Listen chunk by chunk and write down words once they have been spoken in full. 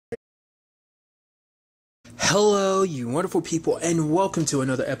Hello, you wonderful people, and welcome to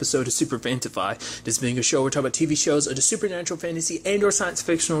another episode of Super-Fanta-Fi. This being a show where we talk about TV shows of the supernatural, fantasy, and or science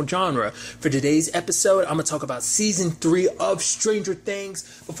fictional genre. For today's episode, I'm going to talk about Season 3 of Stranger Things.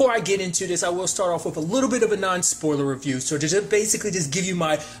 Before I get into this, I will start off with a little bit of a non-spoiler review. So to just give you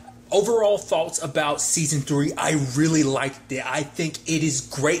my overall thoughts about Season 3, I really liked it. I think it is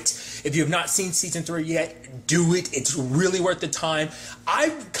great. If you have not seen Season 3 yet, do it. It's really worth the time.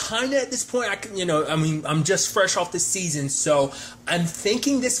 I'm kind of at this point, I'm just fresh off the season, so I'm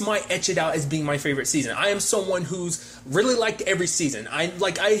thinking this might etch it out as being my favorite season. I am someone who's really liked every season. I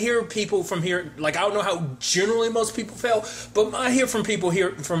hear people from here, I don't know how generally most people feel, but I hear from people here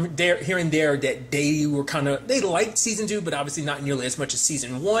and there that they liked Season 2, but obviously not nearly as much as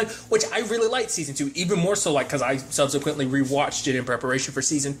Season 1, which I really liked Season 2, even more so because I subsequently rewatched it in preparation for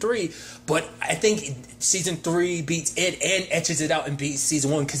Season 3, but I think Season 3 beats it and etches it out and beats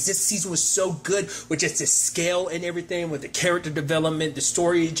Season 1, because this season was so good with just the scale and everything, with the character development, the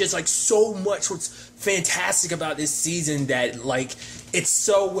story, just so much was fantastic about this season that it's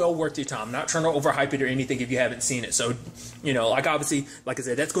so well worth your time. I'm not trying to overhype it or anything if you haven't seen it. So, obviously, like I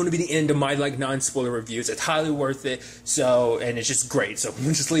said, that's going to be the end of my non-spoiler reviews. It's highly worth it. So, and it's just great. So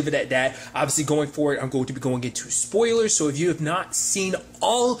we'll just leave it at that. Obviously, going forward, I'm going to be going into spoilers. So if you have not seen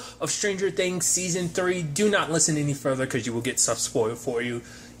all of Stranger Things Season 3, do not listen any further because you will get stuff spoiled for you.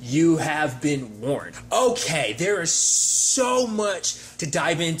 You have been warned. Okay, there is so much to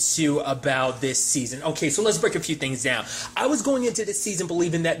dive into about this season. Okay, so let's break a few things down. I was going into this season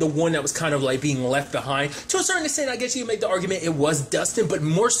believing that the one that was kind of being left behind, to a certain extent, I guess you could make the argument it was Dustin, but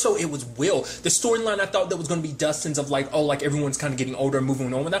more so it was Will. The storyline I thought that was going to be Dustin's of everyone's kind of getting older and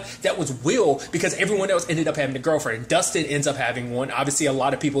moving on with that was Will, because everyone else ended up having a girlfriend. Dustin ends up having one. Obviously, a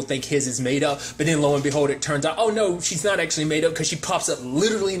lot of people think his is made up, but then lo and behold, it turns out, oh no, she's not actually made up, because she pops up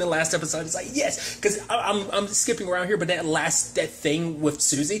literally in the last episode. It's yes, because I'm skipping around here, but that thing with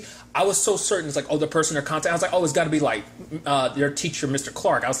Susie, I was so certain it's the person they're contacting. I was it's got to be their teacher, Mr.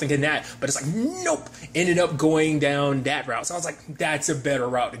 Clark. I was thinking that, but it's nope. Ended up going down that route. So I was that's a better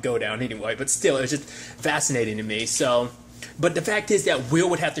route to go down anyway. But still, it was just fascinating to me. So, but the fact is that Will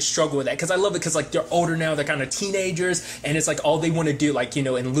would have to struggle with that, because I love it, because they're older now, they're kind of teenagers, and it's all they want to do,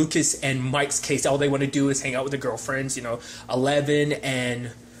 in Lucas and Mike's case, all they want to do is hang out with their girlfriends, 11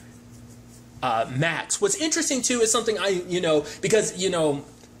 and Max. What's interesting too is something because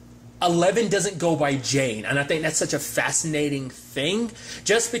 11 doesn't go by Jane, and I think that's such a fascinating thing,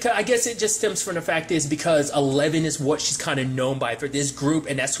 just because I guess it just stems from the fact is because 11 is what she's kind of known by for this group,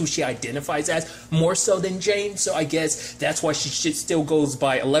 and that's who she identifies as more so than Jane. So I guess that's why she still goes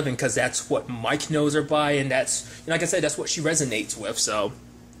by 11, because that's what Mike knows her by, and that's, like I said, that's what she resonates with. So,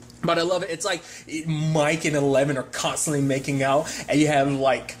 but I love it. It's Mike and 11 are constantly making out, and you have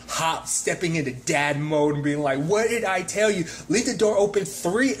Hop stepping into dad mode and being what did I tell you? Leave the door open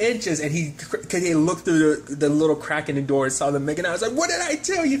 3 inches. And because he looked through the little crack in the door and saw them making out. I was what did I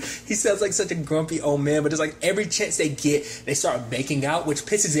tell you? He sounds like such a grumpy old man, but it's every chance they get, they start making out, which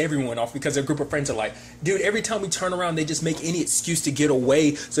pisses everyone off, because their group of friends are dude, every time we turn around, they just make any excuse to get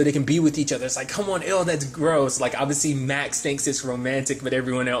away so they can be with each other. It's come on, ew, that's gross. Obviously Max thinks it's romantic, but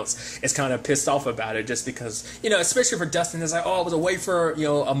everyone else is kind of pissed off about it, just because, especially for Dustin, it's oh, I was away for,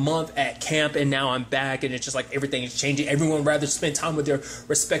 a month at camp, and now I'm back, and it's just everything is changing. Everyone would rather spend time with their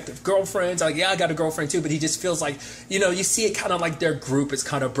respective girlfriends. Yeah, I got a girlfriend too, but he just feels you see it kind of their group is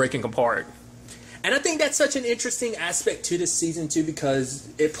kind of breaking apart. And I think that's such an interesting aspect to this season too, because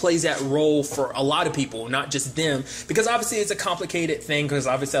it plays that role for a lot of people, not just them, because obviously it's a complicated thing, because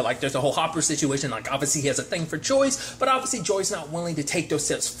obviously there's a whole Hopper situation, obviously he has a thing for Joyce, but obviously Joy's not willing to take those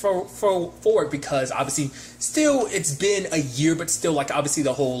steps forward, because obviously still it's been a year, but still obviously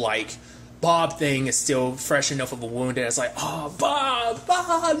the whole Bob thing is still fresh enough of a wound that it's oh, Bob,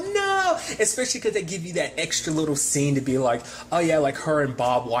 no! Especially because they give you that extra little scene to be oh yeah, her and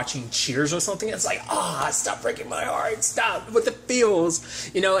Bob watching Cheers or something. It's stop breaking my heart, stop with the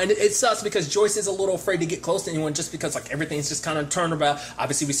feels, and it sucks because Joyce is a little afraid to get close to anyone, just because everything's just kind of turned about.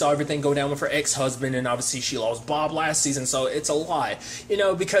 Obviously we saw everything go down with her ex-husband, and obviously she lost Bob last season, so it's a lot,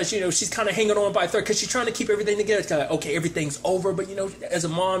 because, she's kind of hanging on by a thread, because she's trying to keep everything together. It's kind of, okay, everything's over, but, as a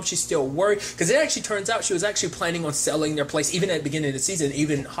mom, she's still worried. Because it actually turns out she was actually planning on selling their place. Even at the beginning of the season,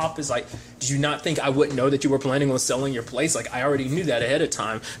 even Hop is did you not think I wouldn't know that you were planning on selling your place? I already knew that ahead of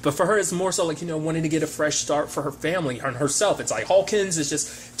time. But for her, it's more so wanting to get a fresh start for her family and herself. It's Hawkins is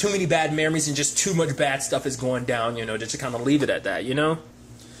just too many bad memories, and just too much bad stuff is going down, just to kind of leave it at that,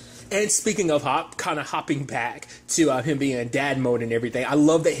 And speaking of kind of hopping back to him being in dad mode and everything, I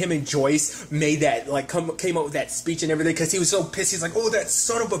love that him and Joyce made that, like, came up with that speech and everything, because he was so pissed. He's like, oh, that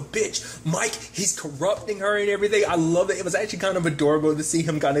son of a bitch, Mike, he's corrupting her and everything. I love it. It was actually kind of adorable to see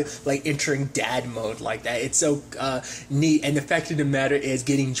him kind of, like, entering dad mode like that. It's so neat. And the fact of the matter is,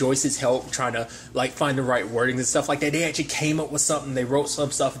 getting Joyce's help, trying to, like, find the right wording and stuff like that. They actually came up with something. They wrote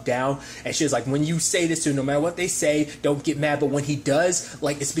some stuff down, and she was like, when you say this to him, no matter what they say, don't get mad. But when he does,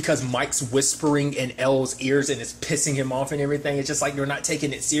 like, it's because Mike's whispering in Elle's ears and it's pissing him off and everything. It's just like they're not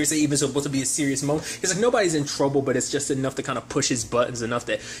taking it seriously, even though it's supposed to be a serious moment. It's like nobody's in trouble, but it's just enough to kind of push his buttons enough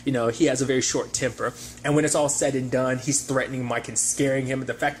that, you know, he has a very short temper. And when it's all said and done, he's threatening Mike and scaring him. But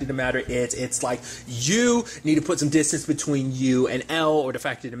the fact of the matter is, it's like, you need to put some distance between you and Elle, or the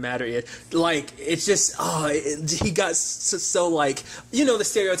fact of the matter is, like, it's just, he got so like, you know, the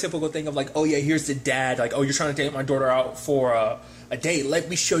stereotypical thing of like, oh yeah, here's the dad, like, oh, you're trying to take my daughter out for a date, let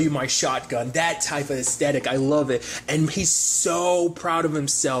me show you my shotgun. That type of aesthetic, I love it. And he's so proud of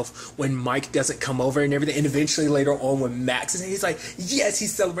himself when Mike doesn't come over and everything. And eventually later on when Max is, he's like, yes,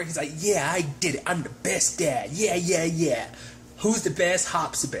 he's celebrating. He's like, yeah, I did it. I'm the best dad. Yeah. Who's the best?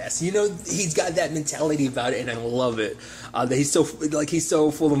 Hop's the best. You know, he's got that mentality about it, and I love it. That he's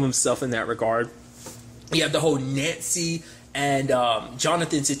so full of himself in that regard. You have the whole Nancy and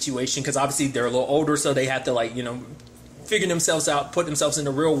Jonathan situation, because obviously they're a little older, so they have to, like, you know, figure themselves out, put themselves in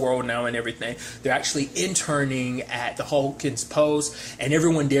the real world now and everything. They're actually interning at the Hawkins Post, and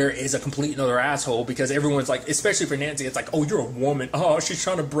everyone there is a complete another asshole, because everyone's like, especially for Nancy, it's like, oh, you're a woman. Oh, she's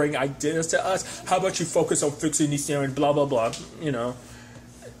trying to bring ideas to us. How about you focus on fixing these things, blah, blah, blah. You know,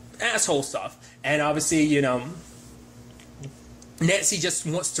 asshole stuff. And obviously, you know, Nancy just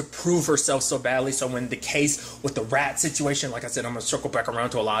wants to prove herself so badly. So when the case with the rat situation, like I said, I'm going to circle back around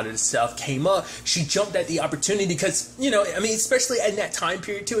to a lot of this stuff, came up, she jumped at the opportunity because, you know, I mean, especially in that time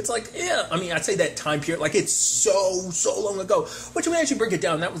period too, it's like, yeah, I mean, I'd say that time period, like it's so long ago, which when I actually break it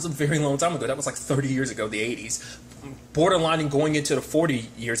down, that was a very long time ago. That was like 30 years ago, the 80s. Borderlining going into the 40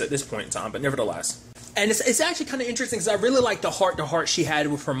 years at this point in time, but nevertheless. And it's actually kind of interesting because I really like the heart-to-heart she had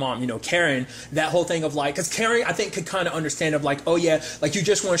with her mom, you know, Karen, that whole thing of like, because Karen, I think, could kind of understand of like, oh yeah, like you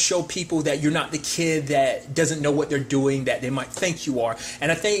just want to show people that you're not the kid that doesn't know what they're doing, that they might think you are. And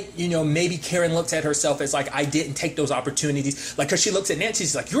I think, you know, maybe Karen looks at herself as like, I didn't take those opportunities. Like, because she looks at Nancy,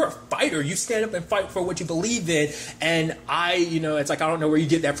 she's like, you're a fighter. You stand up and fight for what you believe in. And I, you know, it's like, I don't know where you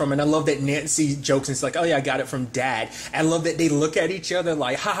get that from. And I love that Nancy jokes and it's like, oh yeah, I got it from Dad. I love that they look at each other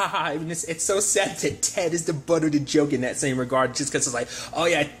like, ha ha ha. And it's so sad that Ted is the butt of the joke in that same regard, just because it's like, oh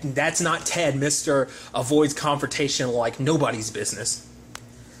yeah, that's not Ted. Mr. avoids confrontation like nobody's business.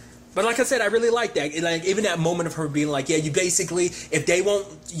 But like I said, I really like that. Like, even that moment of her being like, yeah, you basically, if they won't,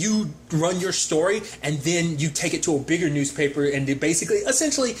 you run your story and then you take it to a bigger newspaper and they basically,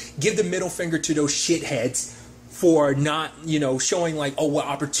 essentially give the middle finger to those shitheads for not, you know, showing like, oh, what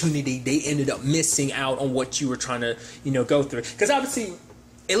opportunity they ended up missing out on what you were trying to, you know, go through. Because obviously,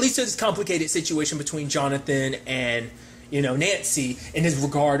 at least there's this complicated situation between Jonathan and, you know, Nancy in his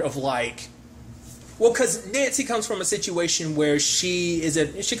regard of like, well, because Nancy comes from a situation where she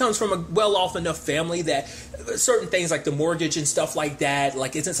comes from a well-off enough family that certain things like the mortgage and stuff like that,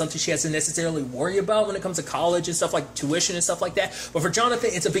 like, isn't something she has to necessarily worry about when it comes to college and stuff like tuition and stuff like that. But for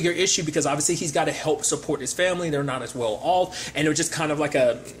Jonathan, it's a bigger issue because obviously he's got to help support his family. They're not as well off, and they're just kind of like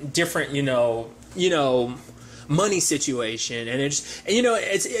a different, you know, money situation. And it's, and you know,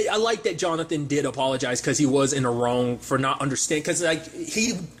 I like that Jonathan did apologize because he was in the wrong for not understanding, because like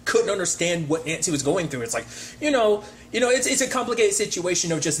he couldn't understand what Nancy was going through. It's like, you know, it's a complicated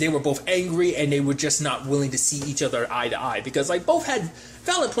situation of just they were both angry and they were just not willing to see each other eye to eye, because like both had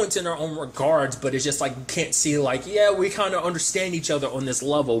valid points in their own regards, but it's just like you can't see like, yeah, we kind of understand each other on this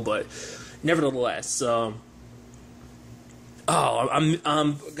level. But nevertheless, I'm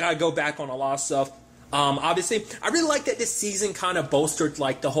gotta go back on a lot of stuff. Obviously, I really like that this season kind of bolstered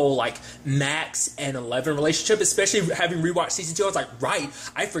like the whole like Max and Eleven relationship, especially having rewatched season 2. I was like, right,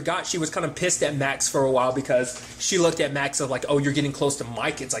 I forgot she was kind of pissed at Max for a while because she looked at Max of like, oh, you're getting close to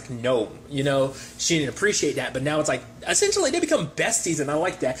Mike. It's like, no, you know, she didn't appreciate that. But now it's like, essentially they become besties, and I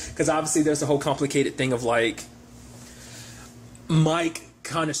like that because obviously there's a whole complicated thing of like Mike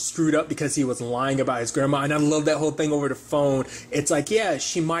kind of screwed up because he was lying about his grandma, and I love that whole thing over the phone. It's like, yeah,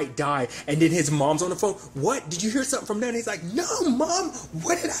 she might die, and then his mom's on the phone. What? Did you hear something from that? And he's like, no, Mom,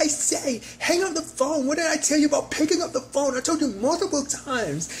 what did I say? Hang up the phone. What did I tell you about picking up the phone? I told you multiple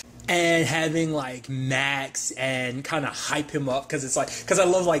times. And having like Max and kind of hype him up, because it's like, because I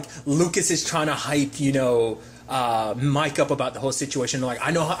love like Lucas is trying to hype, you know, Mike up about the whole situation. Like,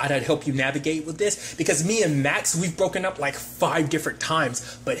 I know how I'd help you navigate with this, because me and Max, we've broken up like 5 different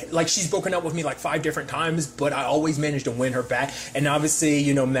times, but like she's broken up with me like 5 different times, but I always managed to win her back. And obviously,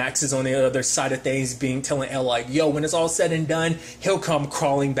 you know, Max is on the other side of things, telling Elle like, yo, when it's all said and done, he'll come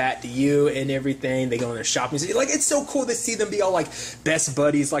crawling back to you and everything. They go on their shopping. Like, it's so cool to see them be all like best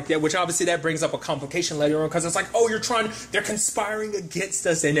buddies like that, which obviously that brings up a complication later on, because it's like, oh, they're conspiring against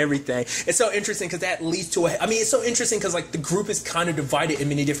us and everything. It's so interesting because that leads to it's so interesting because like the group is kind of divided in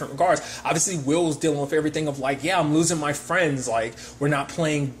many different regards. Obviously, Will's dealing with everything of like, yeah, I'm losing my friends. Like, we're not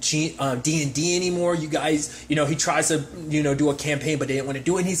playing D&D anymore. You guys, you know, he tries to, you know, do a campaign, but they didn't want to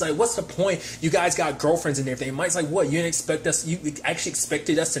do it. And he's like, what's the point? You guys got girlfriends and everything. Mike's like, what? You actually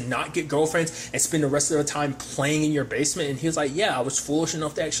expected us to not get girlfriends and spend the rest of the time playing in your basement? And he was like, yeah, I was foolish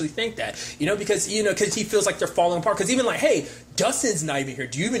enough to actually think that, you know, because he feels like they're falling apart. Because even like, hey, Dustin's not even here.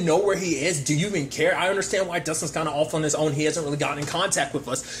 Do you even know where he is? Do you even care? I understand why Dustin's kind of off on his own. He hasn't really gotten in contact with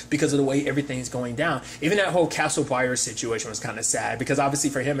us because of the way everything's going down. Even that whole Castle Byers situation was kind of sad, because obviously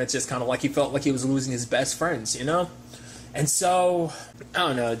for him, it's just kind of like he felt like he was losing his best friends, you know? And so, I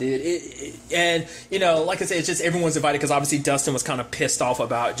don't know, dude. And, you know, like I said, it's just everyone's divided, because obviously Dustin was kind of pissed off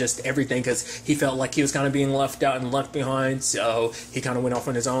about just everything, because he felt like he was kind of being left out and left behind. So he kind of went off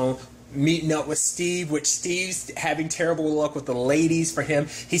on his own, meeting up with Steve, which Steve's having terrible luck with the ladies. For him,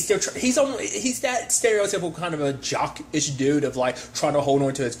 he's that stereotypical kind of a jock-ish dude of like trying to hold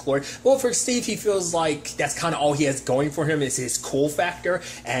on to his glory. Well, for Steve, he feels like that's kind of all he has going for him is his cool factor.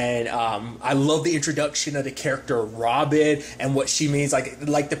 And I love the introduction of the character Robin and what she means,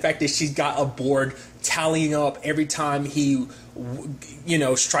 like the fact that she's got a board tallying up every time he, you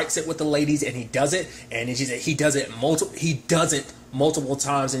know, strikes it with the ladies, and he does it, and she said he does it multiple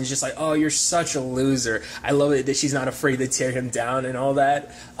times, and he's just like, oh, you're such a loser. I love it that she's not afraid to tear him down and all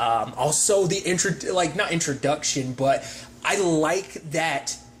that. Also the not introduction, but I like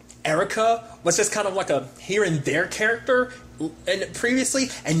that Erica was just kind of like a here and there character and previously,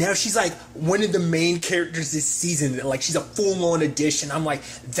 and now she's like one of the main characters this season. Like, she's a full-on addition. I'm like,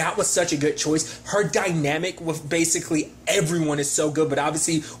 that was such a good choice. Her dynamic with basically everyone is so good, but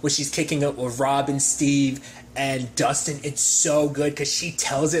obviously when she's kicking up with Rob and Steve and Dustin, it's so good because she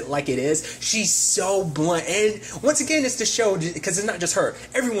tells it like it is. She's so blunt, and once again, it's the show, because it's not just her.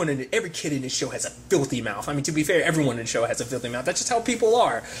 Every kid in this show has a filthy mouth. I mean, to be fair, everyone in the show has a filthy mouth. That's just how people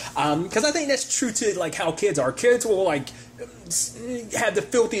are. Because I think that's true to like how kids are. Kids will like have the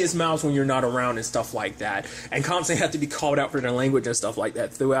filthiest mouths when you're not around and stuff like that, and constantly have to be called out for their language and stuff like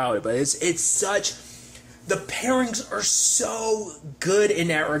that throughout it. But it's such. The pairings are so good in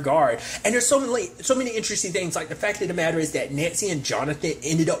that regard. And there's so many interesting things. Like, the fact of the matter is that Nancy and Jonathan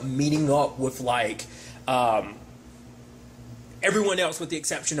ended up meeting up with, like, everyone else with the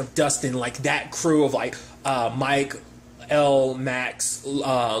exception of Dustin. Like, that crew of, like, Mike, Elle, Max,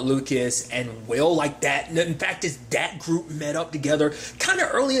 Lucas, and Will. Like, that. In fact, that group met up together kind of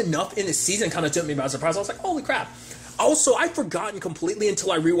early enough in the season. Kind of took me by surprise. I was like, holy crap. Also, I'd forgotten completely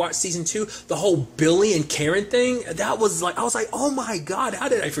until I rewatched season 2, the whole Billy and Karen thing. That was like, I was like, oh my god, how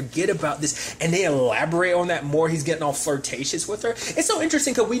did I forget about this? And they elaborate on that more. He's getting all flirtatious with her. It's so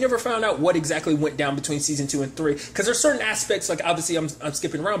interesting because we never found out what exactly went down between season 2 and 3. Because there's certain aspects, like, obviously I'm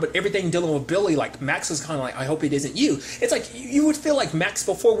skipping around, but everything dealing with Billy, like, Max was kind of like, I hope it isn't you. It's like, you would feel like Max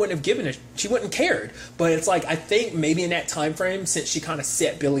before wouldn't have given it, she wouldn't cared. But it's like, I think maybe in that time frame, since she kind of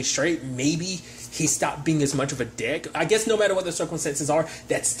set Billy straight, maybe he stopped being as much of a dick. I guess no matter what the circumstances are,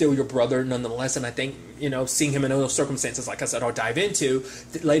 that's still your brother nonetheless. And I think, you know, seeing him in those circumstances, like I said, I'll dive into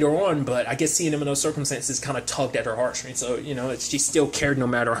later on. But I guess seeing him in those circumstances kind of tugged at her heartstrings. So, you know, she still cared no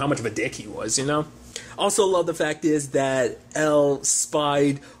matter how much of a dick he was, you know. Also love the fact is that Elle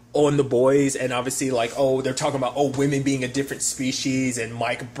spied on the boys, and obviously, like, oh, they're talking about, oh, women being a different species, and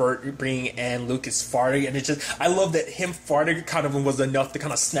Mike being and Lucas farting, and it's just, I love that him farting kind of was enough to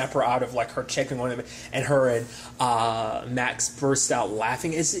kind of snap her out of, like, her checking on him, and her and Max burst out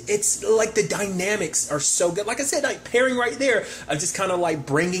laughing. It's like, the dynamics are so good. Like I said, like, pairing right there of just kind of, like,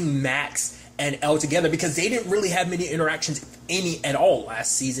 bringing Max and Elle together, because they didn't really have many interactions, if any at all,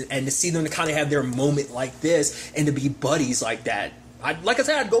 last season, and to see them to kind of have their moment like this, and to be buddies like that, like I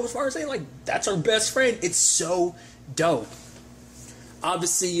said, I'd go as far as saying, like, that's our best friend. It's so dope.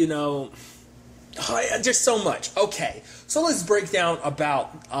 Obviously, you know, just so much. Okay, so let's break down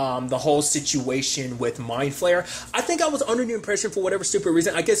about the whole situation with Mind Flayer. I think I was under the impression, for whatever stupid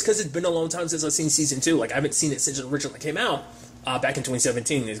reason, I guess because it's been a long time since I've seen season 2. Like, I haven't seen it since it originally came out back in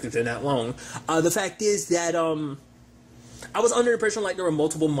 2017. It's been that long. The fact is that I was under the impression like there were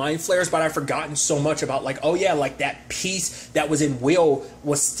multiple mind flayers, but I've forgotten so much about like, oh yeah, like that piece that was in Will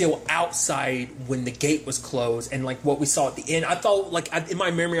was still outside when the gate was closed, and like what we saw at the end. I thought like in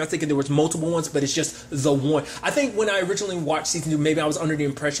my memory, I was thinking there was multiple ones, but it's just the one. I think when I originally watched season 2, maybe I was under the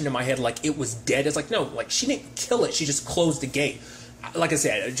impression in my head like it was dead. It's like no, like she didn't kill it. She just closed the gate. Like I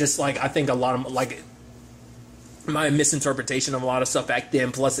said, just like I think a lot of like my misinterpretation of a lot of stuff back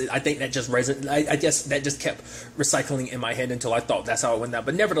then. Plus, I think that just I guess that just kept recycling in my head until I thought that's how it went down.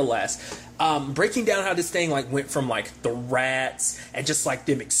 But nevertheless, breaking down how this thing like went from like the rats and just like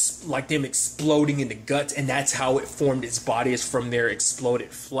them exploding in the guts, and that's how it formed its body, is from their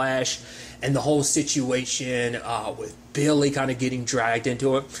exploded flesh, and the whole situation with Billy kind of getting dragged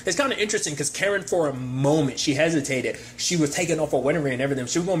into it. It's kind of interesting because Karen, for a moment, she hesitated. She was taking off her wedding ring and everything.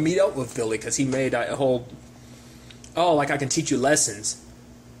 She was going to meet up with Billy because he made a whole, oh, like I can teach you lessons,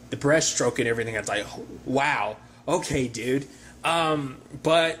 the breaststroke and everything. I was like, wow, okay, dude.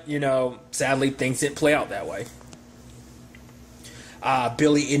 But, you know, sadly, things didn't play out that way.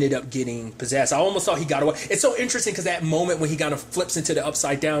 Billy ended up getting possessed. I almost thought he got away. It's so interesting because that moment when he kind of flips into the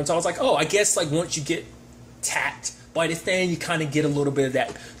upside down, so I was like, oh, I guess like once you get tapped by this thing, you kind of get a little bit of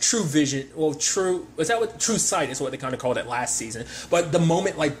that true vision. Well, true sight is what they kind of called it last season. But the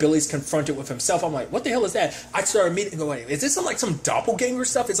moment like Billy's confronted with himself, I'm like, what the hell is that? I started immediately going, is this like some doppelganger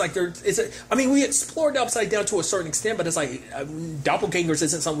stuff? It's like I mean, we explored the upside down to a certain extent, but it's like doppelgangers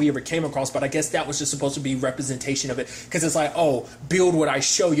isn't something we ever came across. But I guess that was just supposed to be representation of it, because it's like, oh, build what I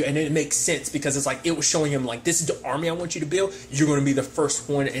show you, and it makes sense because it's like it was showing him like, this is the army I want you to build. You're going to be the first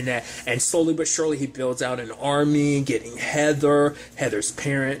one in that, and slowly but surely he builds out an army, getting Heather's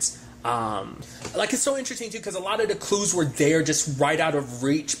parents. Like, it's so interesting too because a lot of the clues were there just right out of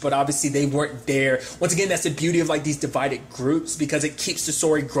reach, but obviously they weren't there. Once again, that's the beauty of like these divided groups, because it keeps the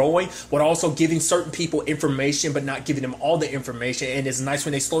story growing but also giving certain people information but not giving them all the information. And it's nice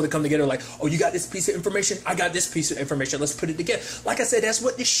when they slowly come together, like, oh, you got this piece of information, I got this piece of information, let's put it together. Like I said, that's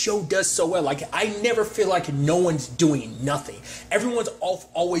what this show does so well. Like, I never feel like no one's doing nothing. Everyone's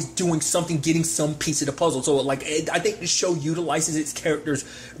always doing something, getting some piece of the puzzle. So like, I think the show utilizes its characters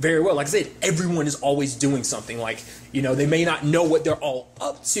very well. Like I said, everyone is always doing something. Like, you know, they may not know what they're all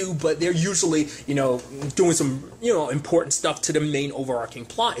up to, but they're usually, you know, doing some, you know, important stuff to the main overarching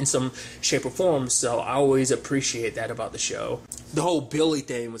plot in some shape or form. So I always appreciate that about the show. The whole Billy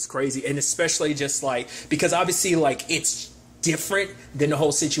thing was crazy, and especially just like, because obviously like it's different than the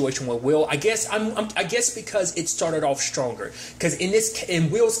whole situation with Will. I guess I guess because it started off stronger. Because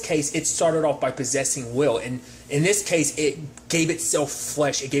in Will's case, it started off by possessing Will, and in this case, it gave itself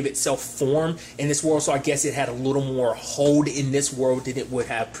flesh, it gave itself form in this world. So I guess it had a little more hold in this world than it would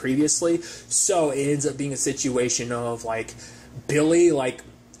have previously. So it ends up being a situation of like Billy, like,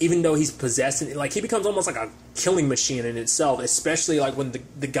 even though he's possessing, like, he becomes almost like a killing machine in itself. Especially like when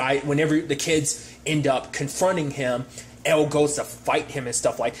whenever the kids end up confronting him, Elle goes to fight him and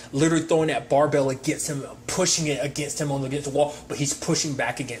stuff, like literally throwing that barbell against him, pushing it against him against the wall, but he's pushing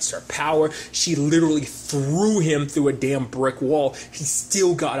back against her power. She literally threw him through a damn brick wall. He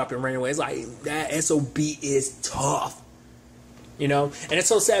still got up and ran away. It's like, that SOB is tough. You know, and it's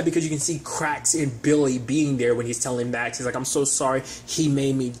so sad because you can see cracks in Billy being there when he's telling Max. He's like, I'm so sorry, he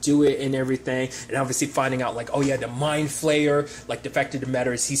made me do it and everything. And obviously finding out like, oh yeah, the mind flayer, like the fact of the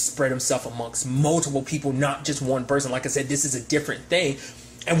matter is he spread himself amongst multiple people, not just one person. Like I said, this is a different thing.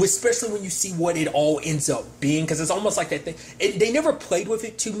 And especially when you see what it all ends up being, because it's almost like that thing. They never played with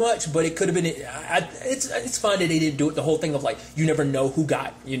it too much, but it could have been. It's fine that they didn't do it. The whole thing of like, you never know who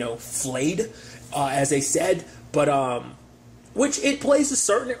got, you know, flayed, as they said. But which it plays a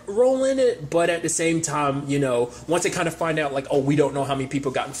certain role in it, but at the same time, you know, once they kind of find out, like, oh, we don't know how many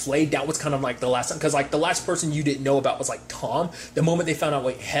people got flayed, that was kind of like the last time, because like the last person you didn't know about was like Tom. The moment they found out,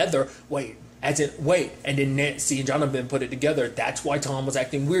 wait, Heather, and then Nancy and Jonathan put it together, that's why Tom was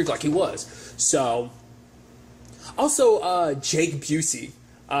acting weird like he was. So, also, Jake Busey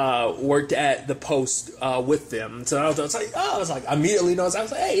worked at the Post with them. So I was like, immediately noticed. I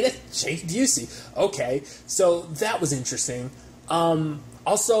was like, hey, that's Jake Busey. Okay, so that was interesting.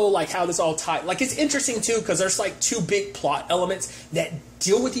 Also, like how this all tied. Like, it's interesting too because there's like two big plot elements that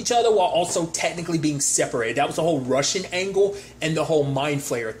deal with each other while also technically being separated. That was the whole Russian angle and the whole mind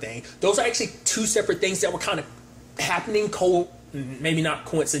flayer thing. Those are actually two separate things that were kind of happening maybe not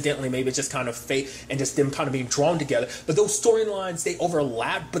coincidentally, maybe it's just kind of fate and just them kind of being drawn together. But those storylines, they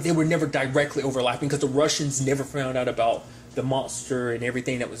overlapped, but they were never directly overlapping because the Russians never found out about the monster and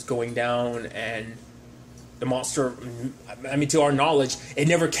everything that was going down. And the monster, I mean, to our knowledge, it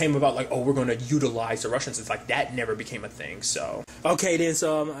never came about like, oh, we're going to utilize the Russians. It's like that never became a thing. So, okay, then,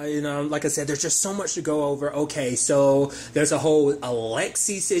 so, you know, like I said, there's just so much to go over. Okay, so there's a whole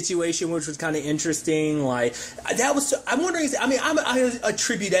Alexei situation, which was kind of interesting. Like, that was, I'm wondering, I mean, I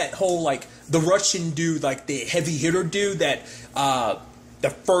attribute that whole, like, the Russian dude, like, the heavy hitter dude that, the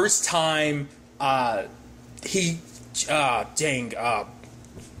first time,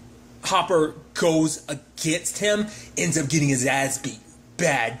 Hopper goes against him, ends up getting his ass beat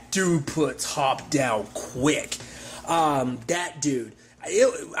bad. Dude puts Hop down quick. That dude,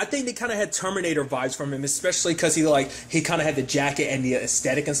 I think they kind of had Terminator vibes from him, especially because he kind of had the jacket and the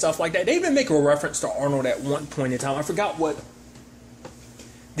aesthetic and stuff like that. They even make a reference to Arnold at one point in time. I forgot what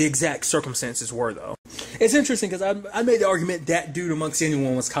the exact circumstances were, though. It's interesting because I made the argument that dude amongst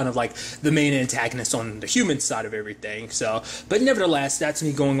anyone was kind of like the main antagonist on the human side of everything. So, but nevertheless, that's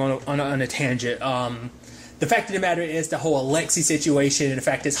me going on a tangent. The fact of the matter is the whole Alexei situation, and the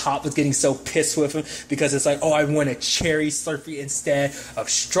fact is Hop was getting so pissed with him because it's like, oh, I want a cherry Slurpee instead of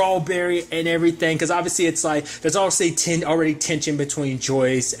strawberry and everything. Because obviously it's like there's obviously already tension between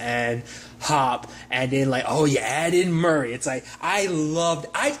Joyce and Hop, and then like, oh, you add in Murray. It's like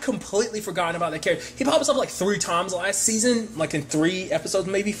I'd completely forgotten about that character. He pops up like 3 times last season, like in 3 episodes,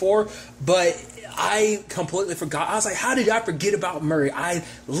 maybe 4, but I completely forgot. I was like, how did I forget about Murray? I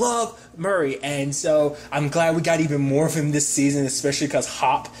love Murray, and so I'm glad we got even more of him this season, especially because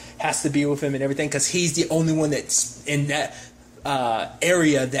Hop has to be with him and everything, because he's the only one that's in that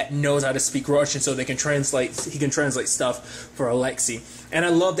area that knows how to speak Russian, so he can translate stuff for Alexei. And I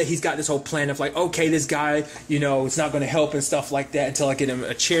love that he's got this whole plan of like, okay, this guy, you know, it's not going to help and stuff like that until I get him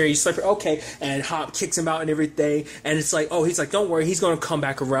a cherry Slurpee. Okay, and Hop kicks him out and everything, and it's like, oh, he's like, don't worry, he's going to come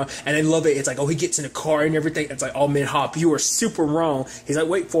back around. And I love it. It's like, oh, he gets in the car and everything. It's like, oh man, Hop, you were super wrong. He's like,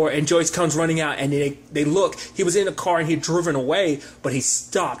 wait for it, and Joyce comes running out, and they look. He was in the car and he'd driven away, but he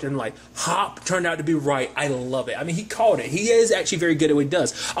stopped, and like, Hop turned out to be right. I love it. I mean, he called it. He is actually very good at what he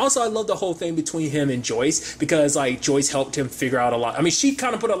does. Also, I love the whole thing between him and Joyce, because like Joyce helped him figure out a lot. I mean, she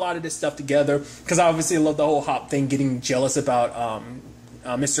kind of put a lot of this stuff together, because I obviously love the whole Hop thing, getting jealous about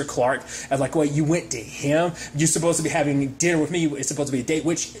Mr. Clark, as like, wait, you went to him? You're supposed to be having dinner with me. It's supposed to be a date,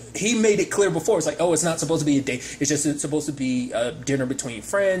 which he made it clear before. It's like, oh, it's not supposed to be a date. It's just supposed to be a dinner between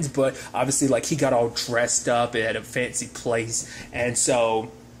friends. But obviously, like, he got all dressed up at a fancy place, and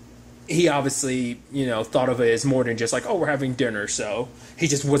so he obviously, you know, thought of it as more than just like, oh, we're having dinner. So he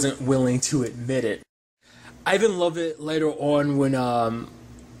just wasn't willing to admit it. I even love it later on when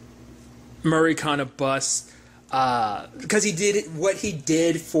Murray kind of busts, because he did what he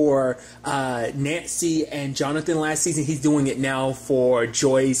did for Nancy and Jonathan last season. He's doing it now for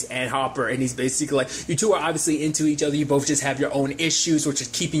Joyce and Hopper, and he's basically like, you two are obviously into each other. You both just have your own issues, which is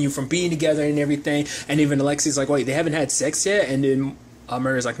keeping you from being together and everything. And even Alexi's like, wait, they haven't had sex yet? And then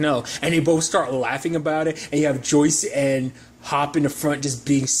Murray's like, no. And they both start laughing about it, and you have Joyce and Hop in the front just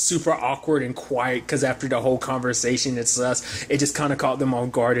being super awkward and quiet, because after the whole conversation, it just kind of caught them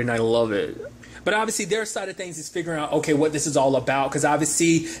off guard, and I love it. But obviously their side of things is figuring out, okay, what this is all about, because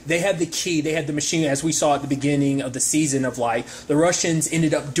obviously they had the key, they had the machine, as we saw at the beginning of the season, of like the Russians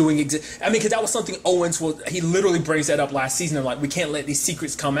ended up doing because that was something he literally brings that up last season of like, we can't let these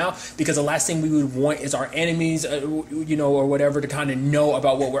secrets come out, because the last thing we would want is our enemies, you know, or whatever, to kind of know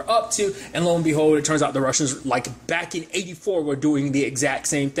about what we're up to. And lo and behold, it turns out the Russians, like back in '84, were doing the exact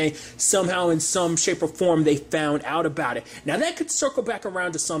same thing. Somehow, in some shape or form, they found out about it. Now that could circle back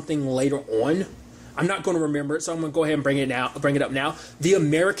around to something later on. I'm not going to remember it, so I'm going to go ahead and bring it up now. The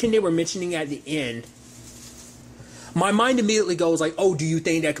American they were mentioning at the end, my mind immediately goes like, oh, do you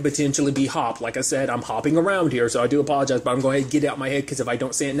think that could potentially be Hop? Like I said, I'm hopping around here, so I do apologize, but I'm going to get it out of my head, because if I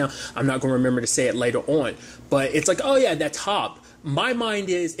don't say it now, I'm not going to remember to say it later on. But it's like, oh yeah, that's Hop. My mind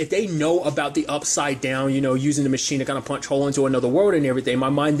is, if they know about the upside down, you know, using the machine to kind of punch hole into another world and everything, my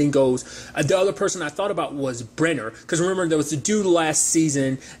mind then goes, the other person I thought about was Brenner, because remember, there was the dude last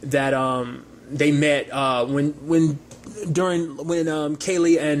season that they met when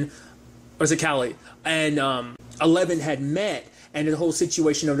Kaylee and, or is it Callie, and 11 had met, and the whole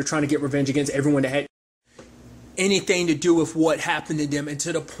situation of they're trying to get revenge against everyone that had anything to do with what happened to them, and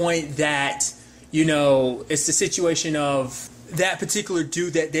to the point that, you know, it's the situation of that particular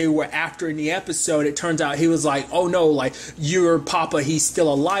dude that they were after in the episode. It turns out he was like, oh no, like, your papa, he's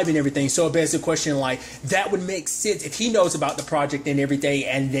still alive and everything. So it begs the question, like, that would make sense if he knows about the project and everything,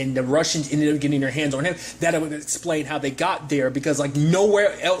 and then the Russians ended up getting their hands on him. That would explain how they got there, because like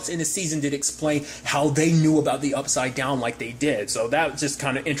nowhere else in the season did explain how they knew about the upside down like they did. So that was just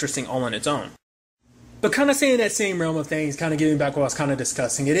kind of interesting all on its own. But kind of saying that same realm of things, kind of getting back what I was kind of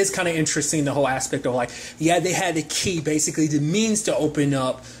discussing, it is kind of interesting, the whole aspect of like, yeah, they had the key, basically the means to open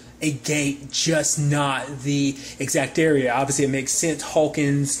up a gate, just not the exact area. Obviously, it makes sense,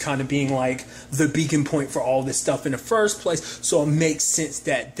 Hawkins kind of being like the beacon point for all this stuff in the first place, so it makes sense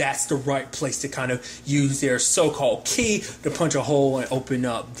that that's the right place to kind of use their so-called key to punch a hole and open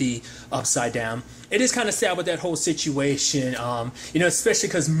up the Upside Down. It is kind of sad with that whole situation, you know, especially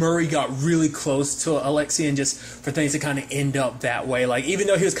because Murray got really close to Alexei, and just for things to kind of end up that way. Like, even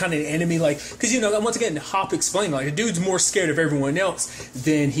though he was kind of an enemy, like, because, you know, once again, Hop explained, like, the dude's more scared of everyone else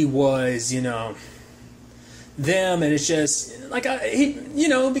than he was, you know, them. And it's just like, he, you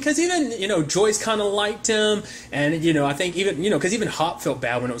know, because even, you know, Joyce kind of liked him, and, you know, I think even, you know, because even Hop felt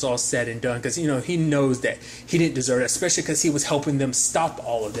bad when it was all said and done, because, you know, he knows that he didn't deserve it, especially because he was helping them stop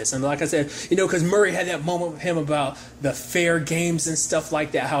all of this. And like I said, you know, because Murray had that moment with him about the fair games and stuff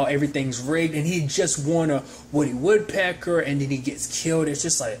like that, how everything's rigged, and he just won a Woody Woodpecker, and then he gets killed. It's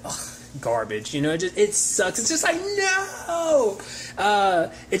just like, ugh, garbage, you know. It sucks. It's just like, no.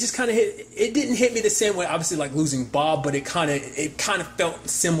 It just kind of it didn't hit me the same way, obviously, like losing Bob, but it kind of felt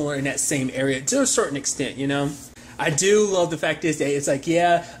similar in that same area to a certain extent, you know. I do love the fact is that it's like,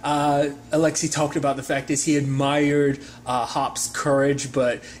 yeah, Alexei talked about the fact is he admired Hop's courage,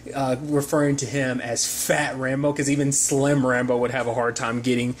 but referring to him as Fat Rambo, because even Slim Rambo would have a hard time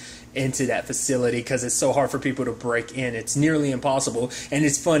getting into that facility because it's so hard for people to break in. It's nearly impossible. And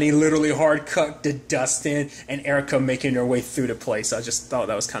it's funny, literally hard cut to Dustin and Erica making their way through the place. I just thought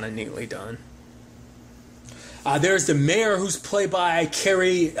that was kind of neatly done. There's the mayor, who's played by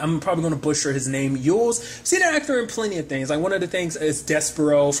Kerry, I'm probably going to butcher his name, Yules. Seen that actor in plenty of things. Like, one of the things is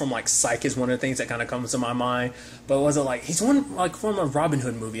Despero from, like, Psych is one of the things that kind of comes to my mind. But was it like, he's one, like, from a Robin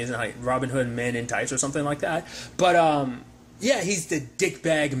Hood movie, isn't it? Like, Robin Hood Men in Tights or something like that. But, yeah, he's the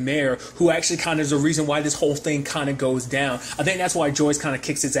dickbag mayor who actually kind of is the reason why this whole thing kind of goes down. I think that's why Joyce kind of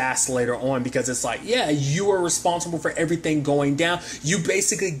kicks his ass later on, because it's like, yeah, you are responsible for everything going down. You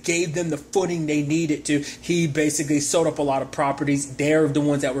basically gave them the footing they needed to. He basically sold up a lot of properties. They're the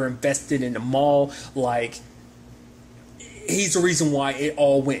ones that were invested in the mall. Like, he's the reason why it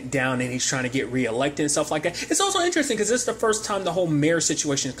all went down, and he's trying to get reelected and stuff like that. It's also interesting because this is the first time the whole mayor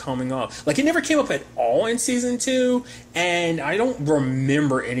situation is coming up. Like, it never came up at all in season 2, and I don't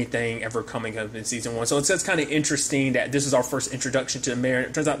remember anything ever coming up in season 1. So it's kind of interesting that this is our first introduction to the mayor.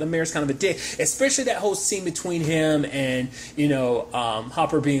 It turns out the mayor's kind of a dick, especially that whole scene between him and, you know,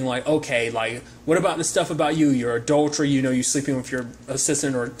 Hopper being like, okay, like, what about the stuff about you? Your adultery, you know, you sleeping with your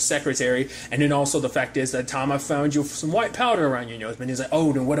assistant or secretary, and then also the fact is that time I found you some white powder around your nose. But he's like,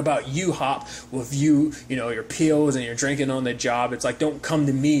 oh, then what about you, Hop? With you, you know, your pills and your drinking on the job. It's like, don't come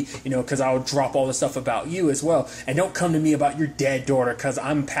to me, you know, because I'll drop all the stuff about you as well. And don't come to me about your dead daughter, because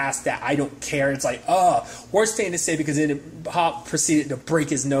I'm past that. I don't care. It's like, worst thing to say, because then Hop proceeded to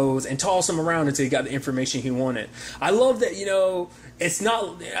break his nose and toss him around until he got the information he wanted. I love that, you know, it's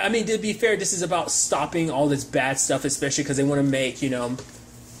not, I mean, to be fair, this is about stopping all this bad stuff, especially because they want to make, you know,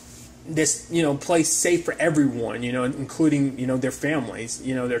 this, you know, place safe for everyone, you know, including, you know, their families,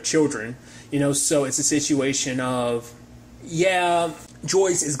 you know, their children, you know. So it's a situation of, yeah,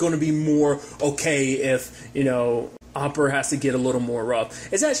 Joyce is going to be more okay if, you know, Hopper has to get a little more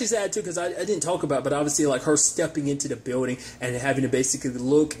rough. It's actually sad too, because I didn't talk about it, but obviously, like, her stepping into the building and having to basically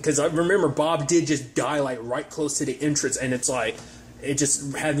look, because I remember Bob did just die, like, right close to the entrance, and it's like, it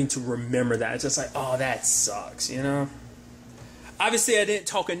just having to remember that. It's just like, oh, that sucks, you know? Obviously, I didn't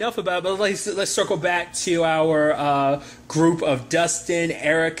talk enough about it, but let's circle back to our group of Dustin,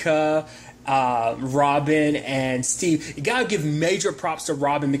 Erica, Robin, and Steve. You gotta give major props to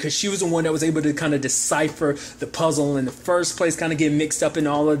Robin, because she was the one that was able to kind of decipher the puzzle in the first place, kind of get mixed up in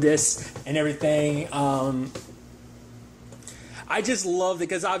all of this and everything. I just love it,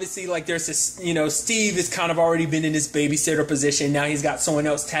 because obviously, like, there's this, you know, Steve has kind of already been in this babysitter position. Now he's got someone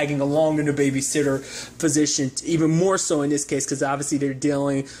else tagging along in the babysitter position, even more so in this case, because obviously they're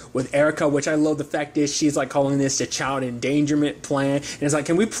dealing with Erica, which I love the fact is she's, like, calling this the child endangerment plan. And it's like,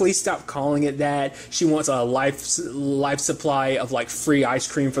 can we please stop calling it that? She wants a life supply of, like, free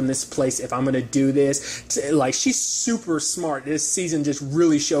ice cream from this place if I'm going to do this. Like, she's super smart. This season just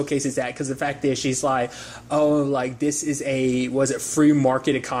really showcases that, because the fact is she's like, oh, like, this is a, was it free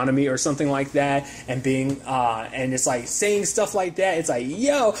market economy or something like that, and being and it's like saying stuff like that. It's like,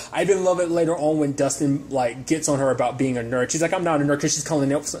 yo, I even love it later on when Dustin like gets on her about being a nerd. She's like, I'm not a nerd, because she's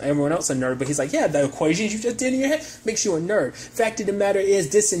calling everyone else a nerd, but he's like, yeah, the equations you just did in your head makes you a nerd. Fact of the matter is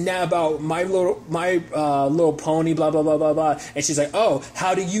this and that about my little pony, blah blah blah blah blah. And she's like, oh,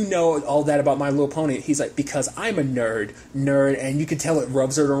 how do you know all that about My Little Pony? He's like, because I'm a nerd, and you can tell it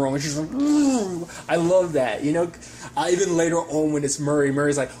rubs her the wrong way. She's like, ooh, I love that, you know. Even later on when it's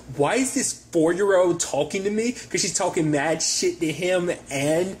Murray's like, why is this 4-year-old talking to me? Because she's talking mad shit to him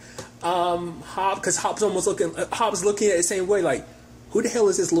and Hop, because Hop's looking at it the same way, like, who the hell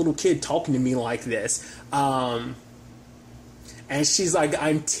is this little kid talking to me like this? And she's like,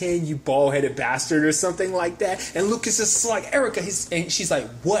 I'm 10, you bald-headed bastard, or something like that. And Lucas is like, Erica, and she's like,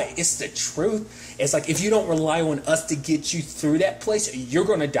 what? It's the truth. It's like, if you don't rely on us to get you through that place, you're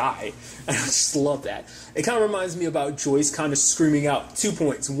going to die. And I just love that. It kind of reminds me about Joyce kind of screaming out 2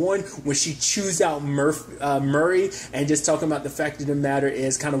 points. One, when she chews out Murray and just talking about the fact of the matter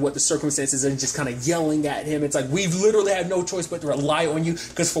is kind of what the circumstances are, and just kind of yelling at him. It's like, we've literally had no choice but to rely on you,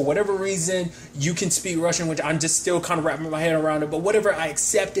 because for whatever reason, you can speak Russian, which I'm just still kind of wrapping my head around it. But whatever, I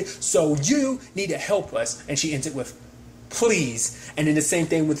accept it. So you need to help us. And she ends it with, please. And then the same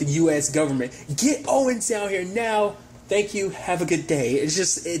thing with the U.S. government. Get Owens down here now. Thank you. Have a good day.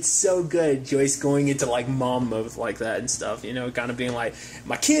 It's so good. Joyce going into like mom mode like that and stuff, you know, kind of being like,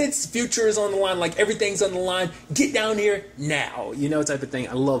 my kids' future is on the line, like everything's on the line. Get down here now, you know, type of thing.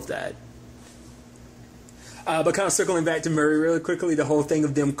 I love that. But kind of circling back to Murray really quickly, the whole thing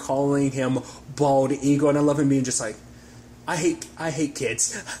of them calling him Bald Eagle, and I love him being just like, I hate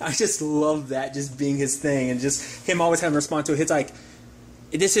kids. I just love that, just being his thing, and just him always having a response to it. It's like,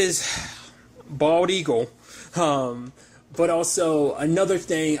 this is Bald Eagle. But also another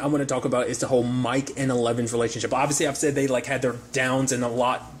thing I want to talk about is the whole Mike and Eleven's relationship. Obviously, I've said they like had their downs and a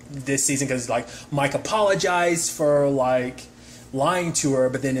lot this season, because like Mike apologized for like lying to her,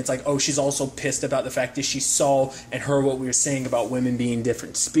 but then it's like, oh, she's also pissed about the fact that she saw and heard what we were saying about women being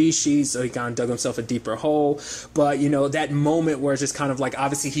different species, so he kind of dug himself a deeper hole. But, you know, that moment where it's just kind of like,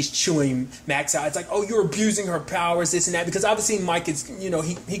 obviously he's chewing Max out, it's like, oh, you're abusing her powers, this and that, because obviously Mike is, you know,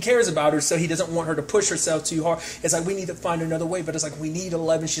 he cares about her, so he doesn't want her to push herself too hard. It's like, we need to find another way, but it's like, we need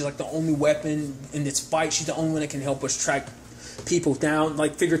 11, she's like the only weapon in this fight, she's the only one that can help us track people down,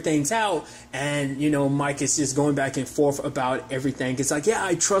 like figure things out. And you know, Mike is just going back and forth about everything. It's like, yeah,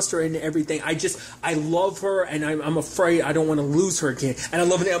 I trust her and everything, I love her, and I'm afraid I don't want to lose her again. And I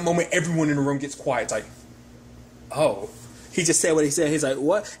love in that moment everyone in the room gets quiet. It's like, oh, he just said what he said. He's like,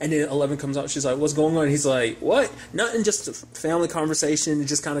 what? And then 11 comes out, she's like, what's going on? And he's like, what? Nothing, just a family conversation. It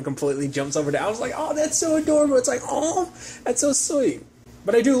just kind of completely jumps over that. I was like, oh, that's so adorable. It's like, oh, that's so sweet.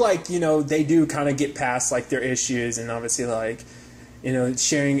 But I do like, you know, they do kind of get past, like, their issues, and obviously, like, you know,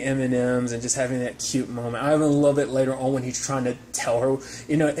 sharing M&Ms and just having that cute moment. I even love it later on when he's trying to tell her,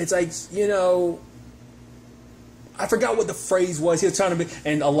 you know, it's like, you know, I forgot what the phrase was. He was trying to be,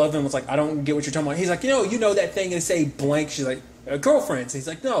 and 11 was like, I don't get what you're talking about. He's like, you know that thing and say blank. She's like, girlfriends. He's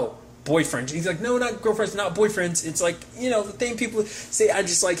like, no, boyfriends. He's like, no, not girlfriends, not boyfriends. It's like, you know, the thing people say. I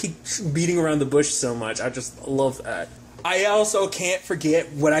just like, he beating around the bush so much. I just love that. I also can't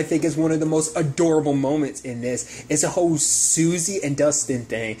forget what I think is one of the most adorable moments in this. It's a whole Susie and Dustin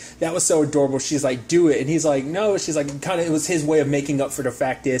thing. That was so adorable. She's like, do it. And he's like, no. She's like, kind of, it was his way of making up for the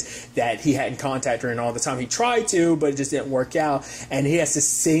fact is that he hadn't contacted her and all the time. He tried to, but it just didn't work out. And he has to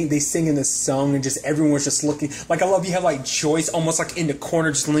sing. They sing in the song, and just everyone's just looking. Like, I love you have like Joyce almost like in the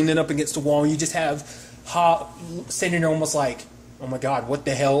corner, just leaning up against the wall. And you just have Hop sitting there almost like, oh my God, what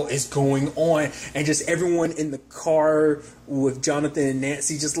the hell is going on? And just everyone in the car with Jonathan and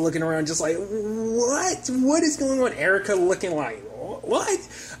Nancy just looking around just like, what? What is going on? Erica looking like, what?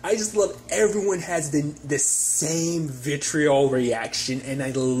 I just love everyone has the same vitriol reaction, and I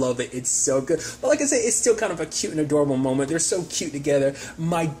love it. It's so good. But like I said, it's still kind of a cute and adorable moment. They're so cute together.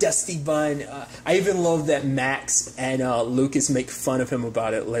 My Dusty Bun. I even love that Max and Lucas make fun of him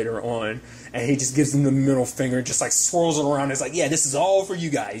about it later on. And he just gives them the middle finger, just like swirls it around. It's like, yeah, this is all for you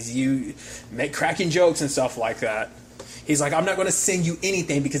guys. You make cracking jokes and stuff like that. He's like, I'm not going to send you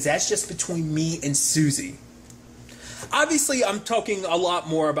anything because that's just between me and Susie. Obviously, I'm talking a lot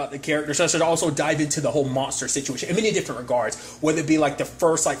more about the characters, so I should also dive into the whole monster situation in many different regards. Whether it be like the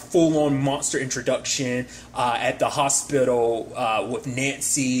first like full-on monster introduction at the hospital with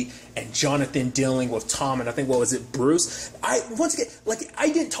Nancy and Jonathan dealing with Tom and I think, what was it, Bruce? Once again, like,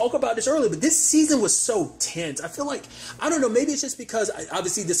 I didn't talk about this earlier, but this season was so tense. I feel like, I don't know, maybe it's just because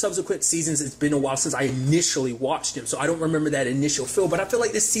obviously the subsequent seasons, it's been a while since I initially watched them, so I don't remember that initial feel, but I feel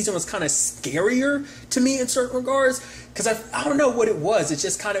like this season was kind of scarier to me in certain regards, because I don't know what it was. It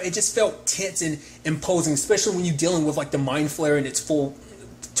just felt tense and imposing, especially when you're dealing with like the Mind Flayer in its full,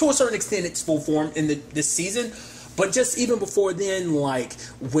 to a certain extent, its full form in this season. But just even before then, like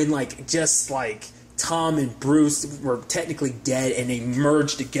when like just like Tom and Bruce were technically dead and they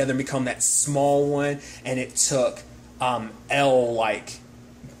merged together and become that small one, and it took Elle like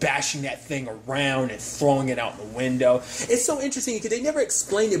bashing that thing around and throwing it out the window. It's so interesting because they never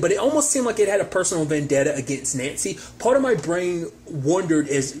explained it, but it almost seemed like it had a personal vendetta against Nancy. Part of my brain wondered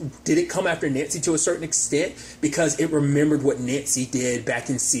did it come after Nancy to a certain extent because it remembered what Nancy did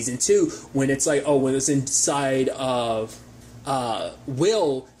back in season 2 when it's like, when it was inside of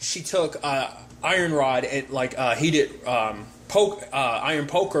Will, she took iron rod and like heated iron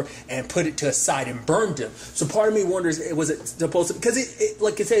poker and put it to a side and burned him. So part of me wonders, was it supposed to, because it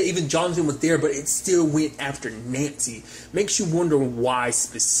like I said, even Jonathan was there, but it still went after Nancy. Makes you wonder why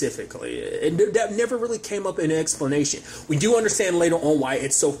specifically. That never really came up in an explanation. We do understand later on why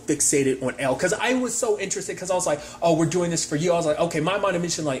it's so fixated on Elle, because I was so interested, because I was like, we're doing this for you. I was like, okay, my mind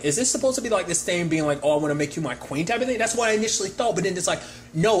initially like, is this supposed to be like this thing being like, I want to make you my queen type of thing? That's what I initially thought, but then it's like,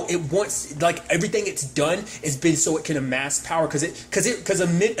 no, it wants, like, everything it's done has been so it can amass power, because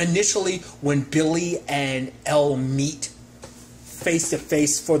initially when Billy and Elle meet face to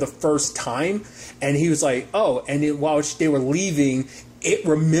face for the first time, and he was like, and then while they were leaving, it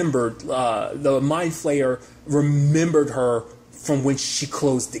remembered, the Mind Flayer remembered her from when she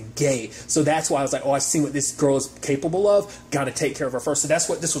closed the gate. So that's why I was like, I've seen what this girl is capable of. Got to take care of her first. So that's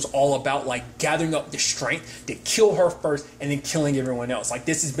what this was all about, like gathering up the strength to kill her first and then killing everyone else. Like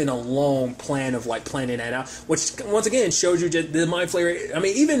this has been a long plan of like planning that out, which once again shows you just the Mind Flayer. I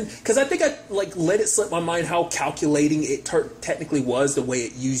mean, even because I think I like let it slip my mind how calculating it technically was the way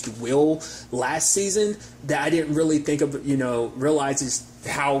it used Will last season, that I didn't really think of, realize is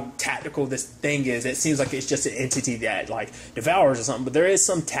how tactical this thing is. It seems like it's just an entity that like devours or something, but there is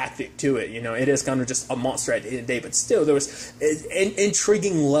some tactic to it. It is kind of just a monster at the end of the day, but still there was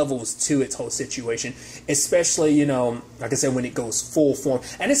intriguing levels to its whole situation, especially like I said, when it goes full form.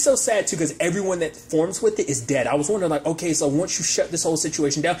 And it's so sad too, because everyone that forms with it is dead. I was wondering like, okay, so once you shut this whole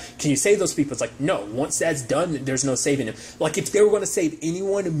situation down, can you save those people? It's like, no, once that's done, there's no saving them. Like if they were going to save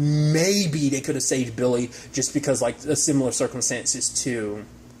anyone, maybe they could have saved Billy, just because like the similar circumstances to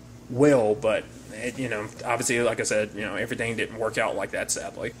Will, but obviously, like I said, everything didn't work out like that,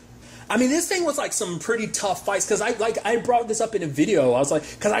 sadly. I mean, this thing was like some pretty tough fights, because I brought this up in a video. I was like,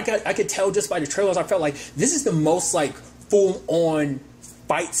 because I could tell just by the trailers, I felt like this is the most like full on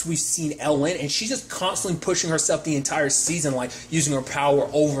fights we've seen Elle in, and she's just constantly pushing herself the entire season, like using her power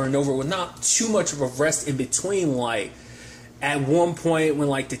over and over with not too much of a rest in between. Like at one point when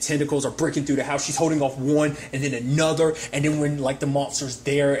like the tentacles are breaking through the house, she's holding off one and then another, and then when like the monster's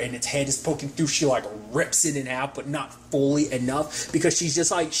there and its head is poking through, she like rips it in half, but not fully enough, because she's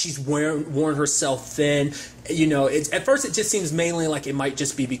just like, she's worn herself thin. It's at first it just seems mainly like it might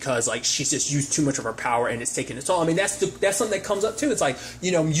just be because like she's just used too much of her power and it's taking its toll. I mean, that's something that comes up too. It's like,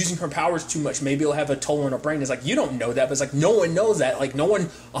 using her powers too much, maybe it'll have a toll on her brain. It's like, you don't know that, but it's like no one knows that. Like no one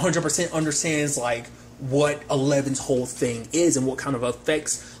 100% understands like what Eleven's whole thing is and what kind of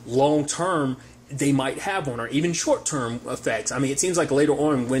effects long term they might have on her, even short-term effects. I mean, it seems like later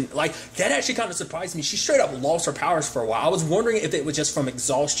on when, like, that actually kind of surprised me. She straight up lost her powers for a while. I was wondering if it was just from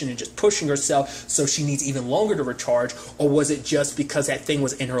exhaustion and just pushing herself so she needs even longer to recharge, or was it just because that thing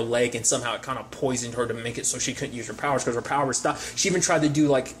was in her leg and somehow it kind of poisoned her to make it so she couldn't use her powers because her powers stopped. She even tried to do,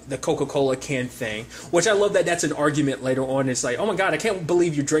 like, the Coca-Cola can thing, which I love that that's an argument later on. It's like, oh my god, I can't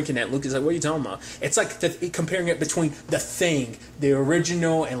believe you're drinking that. Luke is like, what are you talking about? It's like comparing it between The Thing, the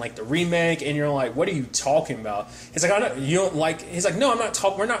original, and, like, the remake, and you're like, what are you talking about? He's like, I know you don't like. He's like, no,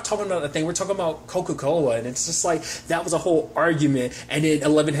 we're not talking about The Thing. We're talking about Coca-Cola. And it's just like, that was a whole argument. And then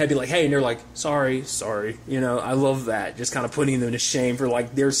 11 had to be like, hey, and they're like, sorry. I love that. Just kind of putting them to shame for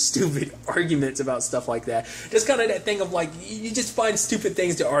like their stupid arguments about stuff like that. Just kind of that thing of like, you just find stupid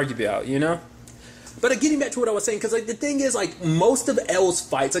things to argue about, But getting back to what I was saying, because like the thing is, like most of Elle's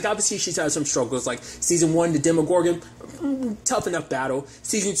fights, like obviously she's had some struggles. Like season 1, the Demogorgon, tough enough battle.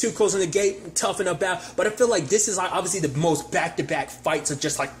 Season 2, closing the gate, tough enough battle. But I feel like this is like obviously the most back-to-back fights of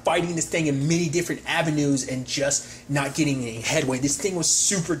just like fighting this thing in many different avenues and just not getting any headway. This thing was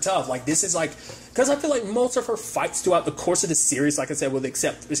super tough. Like this is like, because I feel like most of her fights throughout the course of the series, like I said, with the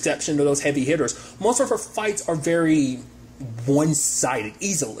exception of those heavy hitters, most of her fights are very one-sided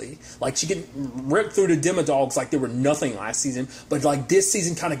easily. Like, she can rip through the Demodogs like they were nothing last season, but like this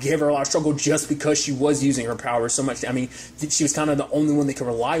season kind of gave her a lot of struggle just because she was using her powers so much. I mean, she was kind of the only one they could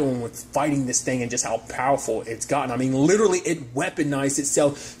rely on with fighting this thing and just how powerful it's gotten. I mean, literally it weaponized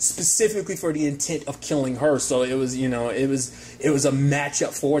itself specifically for the intent of killing her. So it was, you know, it was a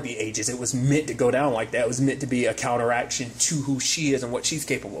matchup for the ages. It was meant to go down like that. It was meant to be a counteraction to who she is and what she's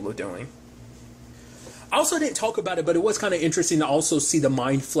capable of doing. I also didn't talk about it, but it was kind of interesting to also see the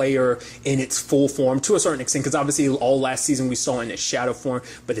Mind Flayer in its full form to a certain extent, because obviously all last season we saw it in its shadow form,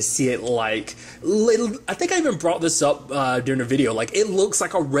 but to see it like, I think I even brought this up during the video, like it looks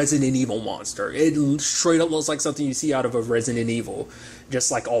like a Resident Evil monster. It straight up looks like something you see out of a Resident Evil, just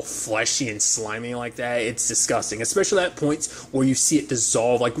like all fleshy and slimy like that. It's disgusting, especially at points where you see it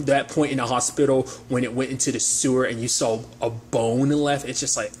dissolve, like that point in the hospital when it went into the sewer and you saw a bone left. It's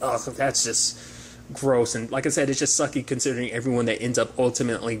just like, ugh, that's just gross. And like I said, it's just sucky considering everyone that ends up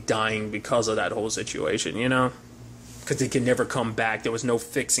ultimately dying because of that whole situation, you know, because they can never come back. There was no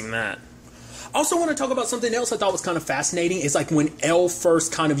fixing that. I also want to talk about something else I thought was kind of fascinating. It's like when Elle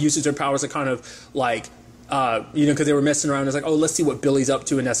first kind of uses her powers to kind of like, you know, because they were messing around. It's like, oh, let's see what Billy's up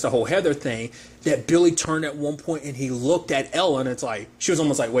to, and that's the whole Heather thing. That Billy turned at one point and he looked at Elle, and it's like, she was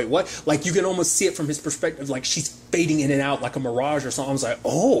almost like, wait, what? Like, you can almost see it from his perspective, like she's fading in and out like a mirage or something. I was like,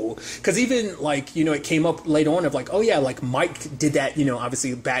 oh, because even like, you know, it came up later on of like, oh yeah, like Mike did that, you know,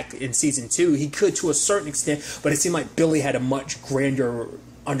 obviously back in season 2, he could to a certain extent, but it seemed like Billy had a much grander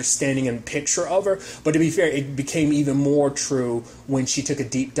understanding and picture of her. But to be fair, it became even more true when she took a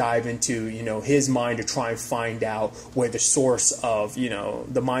deep dive into, you know, his mind to try and find out where the source of, you know,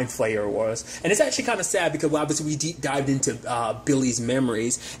 the Mind Flayer was. And it's actually kind of sad because obviously we deep dived into Billy's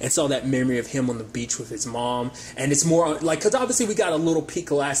memories and saw that memory of him on the beach with his mom. And it's more like, because obviously we got a little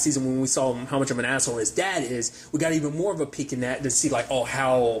peek last season when we saw how much of an asshole his dad is. We got even more of a peek in that to see like, oh,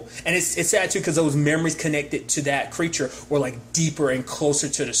 how, and it's sad too because those memories connected to that creature were like deeper and closer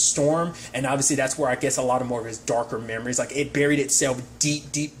to the storm, and obviously that's where I guess a lot of more of his darker memories, like it buried itself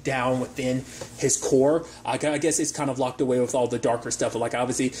deep down within his core. I guess it's kind of locked away with all the darker stuff. Like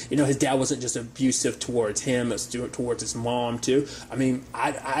obviously, you know, his dad wasn't just abusive towards him, it was towards his mom too. I mean,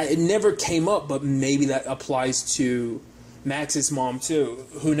 it never came up, but maybe that applies to Max's mom too,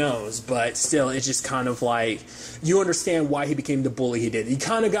 who knows, but still it's just kind of like you understand why he became the bully he did. You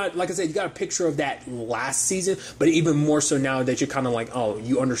kind of got, like I said, you got a picture of that last season, but even more so now that you're kind of like, oh,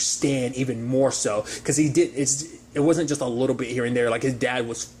 you understand even more so because it wasn't just a little bit here and there. Like his dad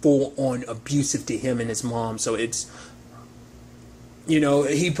was full on abusive to him and his mom, so it's, you know,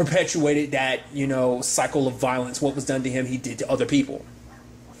 he perpetuated that, you know, cycle of violence. What was done to him, he did to other people.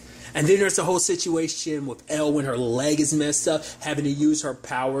 And then there's the whole situation with Elle when her leg is messed up, having to use her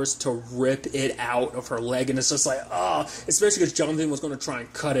powers to rip it out of her leg. And it's just like, oh, especially because Jonathan was going to try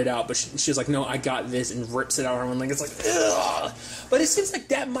and cut it out. But she's like, no, I got this, and rips it out of her leg. It's like, ugh. But it seems like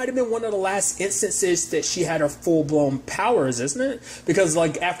that might have been one of the last instances that she had her full-blown powers, isn't it? Because,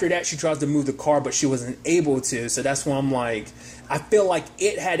 like, after that, she tries to move the car, but she wasn't able to. So that's why I'm like, I feel like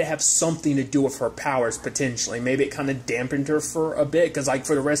it had to have something to do with her powers, potentially. Maybe it kind of dampened her for a bit, because, like,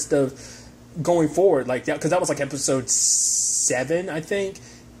 for the rest of going forward, like, because that was, like, episode 7, I think.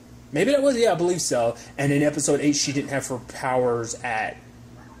 Maybe that was, yeah, I believe so. And in episode 8, she didn't have her powers at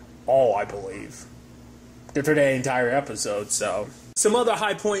all, I believe. For that entire episode, so. Some other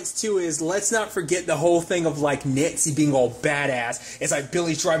high points, too, is let's not forget the whole thing of, like, Nancy being all badass. It's like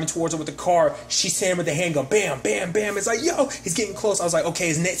Billy's driving towards her with the car. She's saying with the handgun, bam, bam, bam. It's like, yo, he's getting close. I was like, okay,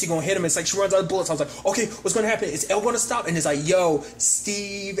 is Nancy going to hit him? It's like she runs out of bullets. I was like, okay, what's going to happen? Is Elle going to stop? And it's like, yo,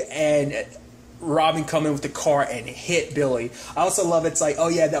 Steve and Robin come in with the car and hit Billy. I also love it's like, oh,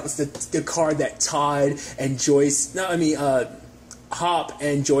 yeah, that was the car that Todd and Joyce, Hop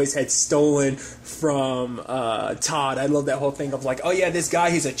and Joyce had stolen from Todd. I love that whole thing of like, oh yeah, this guy,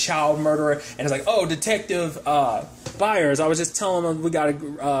 he's a child murderer, and it's like, oh, Detective Byers, I was just telling him we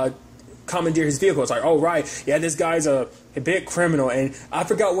gotta commandeer his vehicle. It's like, oh right, yeah, this guy's a big criminal, and I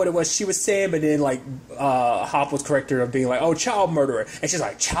forgot what it was she was saying, but then like Hop was corrected of being like, oh, child murderer, and she's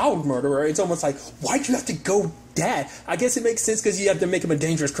like, child murderer? It's almost like, why'd you have to go that? I guess it makes sense because you have to make him a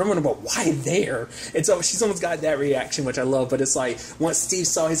dangerous criminal, but why there? And so she's almost got that reaction, which I love. But it's like once Steve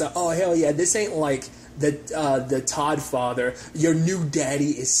saw, he's like, oh hell yeah, this ain't like the Todd father. Your new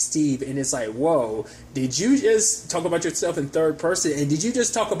daddy is Steve. And it's like, whoa, did you just talk about yourself in third person? And did you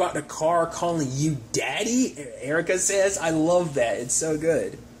just talk about the car calling you daddy? Erica says, I love that. It's so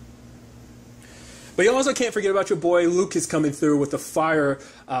good. But you also can't forget about your boy Lucas coming through with the fire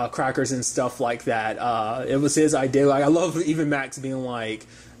crackers and stuff like that. It was his idea. Like, I love even Max being like,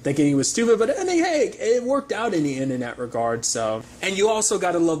 thinking he was stupid, but I mean, hey, it worked out in the end in that regard. So, and you also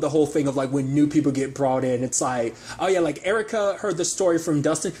got to love the whole thing of like when new people get brought in, it's like, oh yeah, like Erica heard the story from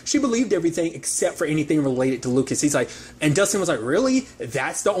Dustin. She believed everything except for anything related to Lucas. He's like, and Dustin was like, really?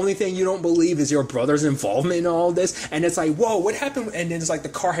 That's the only thing you don't believe is your brother's involvement in all this? And it's like, whoa, what happened? And then it's like the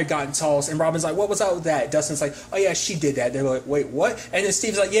car had gotten tossed, and Robin's like, what was up with that? Dustin's like, oh yeah, she did that. They're like, wait, what? And then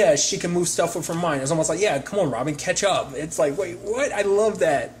Steve's like, yeah, she can move stuff with her mind. It's almost like, yeah, come on, Robin, catch up. It's like, wait, what? I love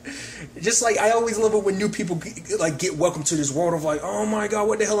that. Just like, I always love it when new people get welcomed to this world of like, oh my god,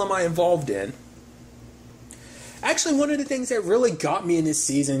 what the hell am I involved in? Actually, one of the things that really got me in this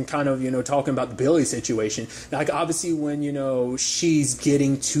season, kind of, talking about the Billy situation, like obviously when, she's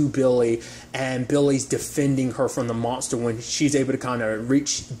getting to Billy and Billy's defending her from the monster, when she's able to kind of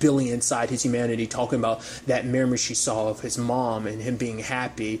reach Billy inside his humanity, talking about that memory she saw of his mom and him being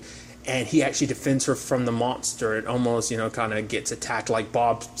happy. And he actually defends her from the monster. It almost, kind of gets attacked like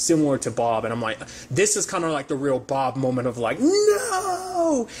Bob, similar to Bob. And I'm like, this is kind of like the real Bob moment of like,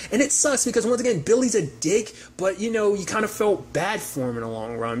 no! And it sucks because, once again, Billy's a dick, but, you kind of felt bad for him in the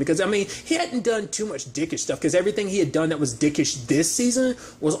long run. Because, I mean, he hadn't done too much dickish stuff. Because everything he had done that was dickish this season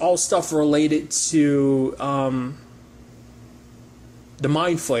was all stuff related to the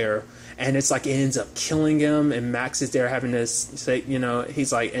Mind Flayer. And it's like it ends up killing him, and Max is there having to say,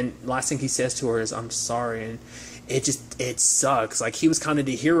 he's like, and last thing he says to her is, I'm sorry, and it sucks. Like, he was kind of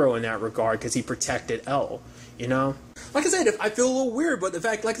the hero in that regard because he protected Elle, Like I said, I feel a little weird, but the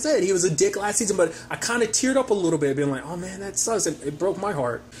fact, like I said, he was a dick last season, but I kind of teared up a little bit, being like, oh man, that sucks. It broke my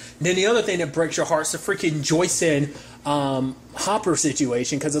heart. And then the other thing that breaks your heart is the freaking Joyce and Hopper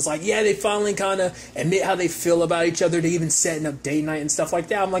situation, because it's like, yeah, they finally kind of admit how they feel about each other. They even setting up date night and stuff like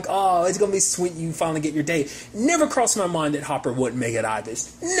that. I'm like, oh, it's going to be sweet you finally get your date. Never crossed my mind that Hopper wouldn't make it out of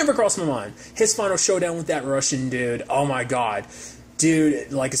this. Never crossed my mind. His final showdown with that Russian dude, oh my god.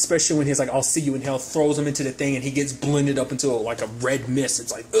 Dude, like, especially when he's like, I'll see you in hell, throws him into the thing, and he gets blended up into like a red mist.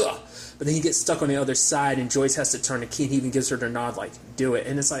 It's like, ugh. But then he gets stuck on the other side, and Joyce has to turn the key, and he even gives her the nod, like, do it.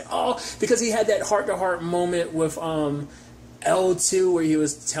 And it's like, oh, because he had that heart-to-heart moment with Elle, too, where he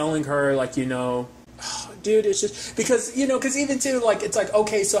was telling her, like, oh, dude, it's just, because, because even, too, like, it's like,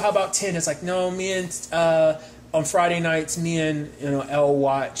 okay, so how about 10? It's like, no, me and, on Friday nights, me and, Elle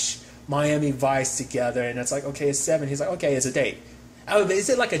watch Miami Vice together, and it's like, okay, it's 7. He's like, okay, it's a date. Oh, is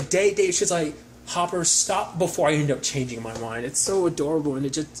it like a date? She's like, Hopper, stop before I end up changing my mind. It's so adorable, and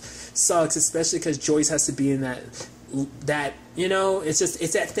it just sucks, especially because Joyce has to be in that,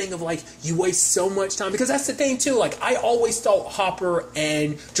 it's that thing of like, you waste so much time, because that's the thing too, like, I always thought Hopper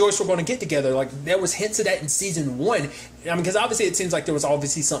and Joyce were going to get together. Like, there was hints of that in season 1. I mean, because obviously it seems like there was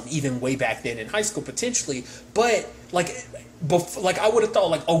obviously something even way back then in high school potentially, but like, I would have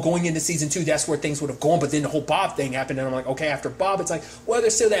thought, like, oh, going into season 2, that's where things would have gone. But then the whole Bob thing happened, and I'm like, okay, after Bob, it's like, well,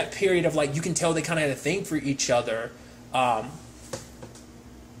 there's still that period of, like, you can tell they kind of had a thing for each other. Because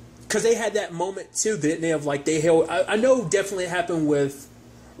they had that moment, too, didn't they, of, like, they held... I know definitely it happened with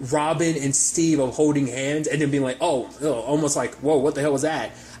Robin and Steve of holding hands, and then being like, oh, almost like, whoa, what the hell was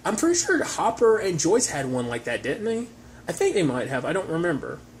that? I'm pretty sure Hopper and Joyce had one like that, didn't they? I think they might have. I don't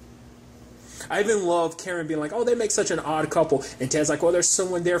remember. I even love Karen being like, oh, they make such an odd couple. And Ted's like, well, there's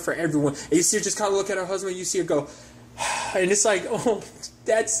someone there for everyone. And you see her just kind of look at her husband, and you see her go, and it's like, oh,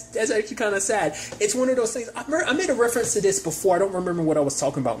 that's actually kind of sad. It's one of those things. I made a reference to this before. I don't remember what I was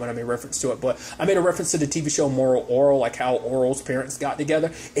talking about when I made reference to it, but I made a reference to the TV show Moral Oral, like how Oral's parents got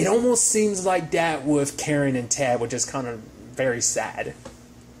together. It almost seems like that with Karen and Ted, which is kind of very sad.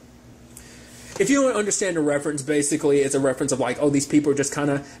 If you don't understand the reference, basically it's a reference of like, oh, these people are just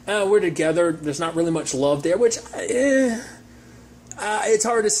kind of, we're together. There's not really much love there, which, it's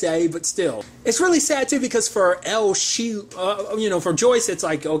hard to say, but still. It's really sad, too, because for Elle, for Joyce, it's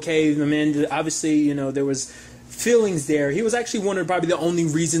like, okay, the man, obviously, there was feelings there. He was actually one of probably the only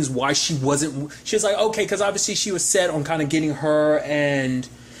reasons why she was like, okay, because obviously she was set on kind of getting her and...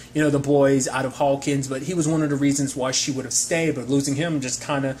 the boys out of Hawkins, but he was one of the reasons why she would have stayed, but losing him just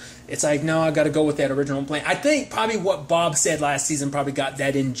kind of, it's like, no, I got to go with that original plan. I think probably what Bob said last season probably got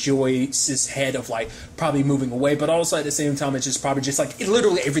that in Joyce's head of like probably moving away, but also at the same time, it's just probably just like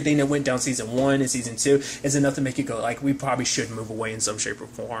literally everything that went down season 1 and season 2 is enough to make you go like, we probably should move away in some shape or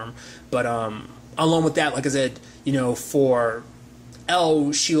form. But along with that, like I said, for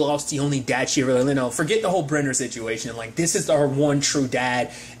Elle, she lost the only dad she really forget the whole Brenner situation. Like, this is her one true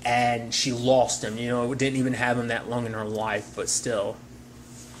dad, and she lost him. Didn't even have him that long in her life, but still.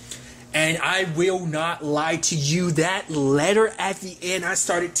 And I will not lie to you, that letter at the end, I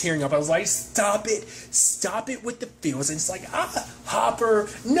started tearing up. I was like, stop it with the feels. And it's like, Hopper,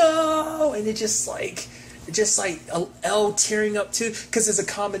 no! And it just like, just like Elle tearing up too, because it's a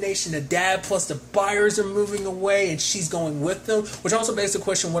combination of dad plus the buyers are moving away and she's going with them, which also begs the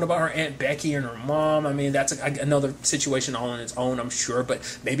question, what about her Aunt Becky and her mom? I mean, that's another situation all on its own, I'm sure,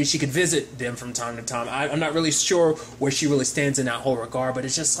 but maybe she could visit them from time to time. I'm not really sure where she really stands in that whole regard, but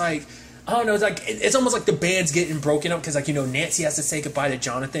it's just like, I don't know, it's like, it's almost like the band's getting broken up, because, like, you know, Nancy has to say goodbye to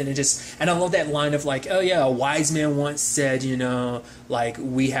Jonathan, and I love that line of, like, oh yeah, a wise man once said, you know, like,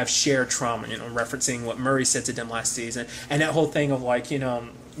 we have shared trauma, you know, referencing what Murray said to them last season, and that whole thing of, like, you know,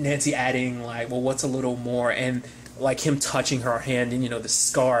 Nancy adding, like, well, what's a little more, and, like, him touching her hand, and, you know, the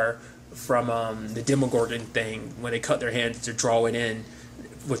scar from the Demogorgon thing, when they cut their hand to draw it in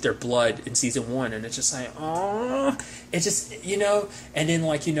with their blood in season 1, and it's just like, oh, it's just, you know, and then,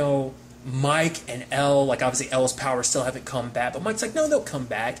 like, you know, Mike and Elle, like, obviously Elle's powers still haven't come back, but Mike's like, no, they'll come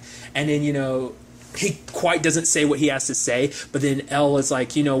back, and then, you know, he quite doesn't say what he has to say, but then Elle is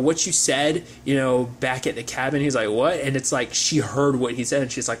like, you know, what you said, you know, back at the cabin, he's like, what? And it's like, she heard what he said,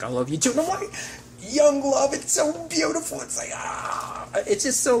 and she's like, I love you too, and I'm like, young love, it's so beautiful, it's like, it's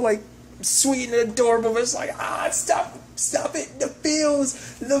just so, like, sweet and adorable, but it's like, stop it, the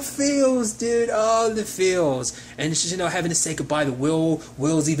feels, dude, oh, the feels, and it's just, you know, having to say goodbye to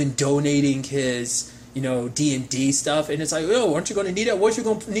Will's even donating his, you know, D&D stuff, and it's like, oh, aren't you going to need it? What, you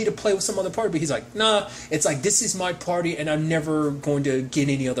going to need to play with some other party? But he's like, nah, it's like, this is my party, and I'm never going to get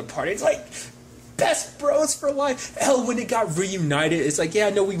any other party. It's like, best bros for life. Hell, when it got reunited, it's like, yeah, I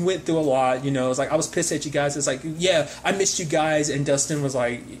know we went through a lot, you know, it's like, I was pissed at you guys, it's like, yeah, I missed you guys, and Dustin was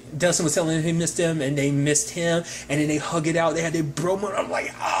telling him he missed him, and they missed him, and then they hug it out, they had their bro moment, I'm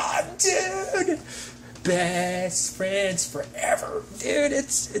like, dude, best friends forever, dude,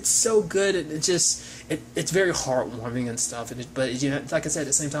 it's so good, and it just, it's very heartwarming and stuff, but, you know, like I said, at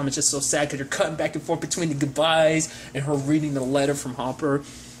the same time, it's just so sad, because they're cutting back and forth between the goodbyes, and her reading the letter from Hopper.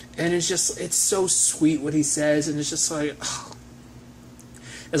 And it's just, it's so sweet what he says, and it's just like,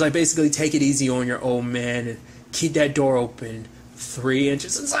 it's like, basically, take it easy on your old man, and keep that door open 3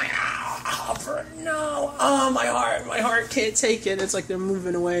 inches. It's like, Hopper, no, my heart can't take it. It's like they're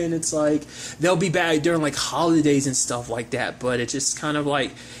moving away, and it's like, they'll be back during, like, holidays and stuff like that, but it's just kind of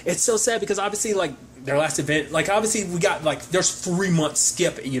like, it's so sad, because obviously, like, their last event, like, obviously we got, like, there's 3 months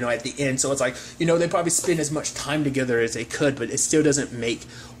skip, you know, at the end, so it's like, you know, they probably spend as much time together as they could, but it still doesn't make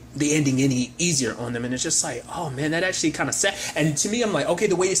the ending any easier on them, and it's just like, oh man, that actually kind of sad. And to me, I'm like, okay,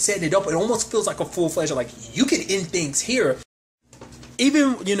 the way you're setting it up, it almost feels like a full-fledged, like, you can end things here.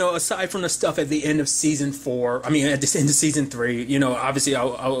 Even, you know, aside from the stuff at the end of season 4, I mean, at the end of season 3, you know, obviously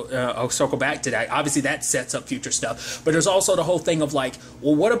I'll circle back to that. Obviously that sets up future stuff, but there's also the whole thing of, like,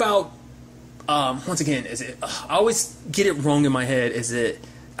 well, what about, once again, is it, I always get it wrong in my head, is it,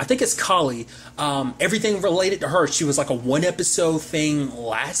 I think it's Kali. Everything related to her, she was like a 1-episode thing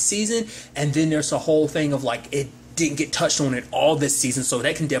last season, and then there's a whole thing of, like, it didn't get touched on at all this season, so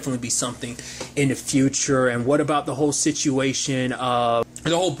that can definitely be something in the future. And what about the whole situation of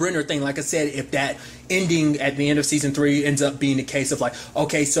the whole Brenner thing? Like I said, if that ending at the end of season 3 ends up being a case of, like,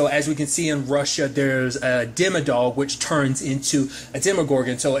 okay, so as we can see in Russia, there's a Demodog which turns into a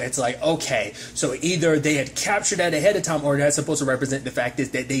Demogorgon, so it's like, okay, so either they had captured that ahead of time, or that's supposed to represent the fact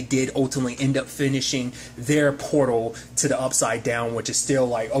is that they did ultimately end up finishing their portal to the Upside Down, which is still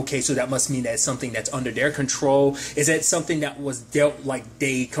like, okay, so that must mean that's something that's under their control. Is that something that was dealt, like,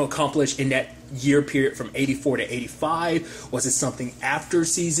 they accomplished in that year period from 84 to 85? Was it something after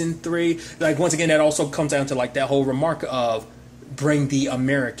season 3? Like, once again, that also comes down to, like, that whole remark of bring the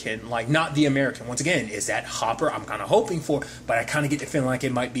American, like, not the American. Once again, is that Hopper? I'm kind of hoping for, but I kind of get the feeling like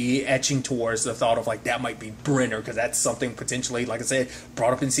it might be etching towards the thought of, like, that might be Brenner, because that's something potentially, like I said,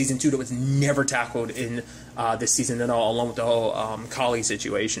 brought up in season 2 that was never tackled in this season at all, along with the whole Kali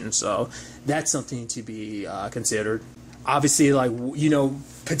situation. So that's something to be considered. Obviously, like, you know,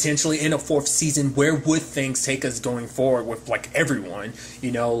 potentially in a 4th season, where would things take us going forward with, like, everyone?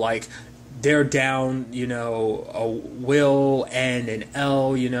 You know, like, they're down, you know, a Will and an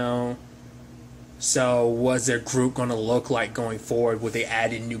Elle, you know. So was their group going to look like going forward? Would they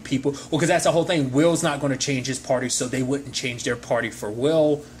add in new people? Well, because that's the whole thing. Will's not going to change his party, so they wouldn't change their party for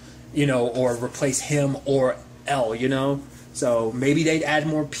Will, you know, or replace him or Elle, you know. So maybe they'd add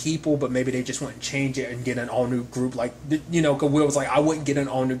more people, but maybe they just wouldn't change it and get an all-new group. Like, you know, because Will was like, I wouldn't get an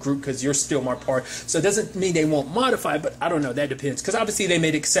all-new group because you're still my part. So it doesn't mean they won't modify it, but I don't know. That depends. Because obviously they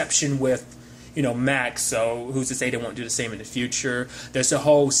made exception with, Max, so who's to say they won't do the same in the future. There's the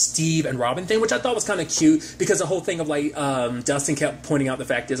whole Steve and Robin thing, which I thought was kind of cute, because the whole thing of like Dustin kept pointing out the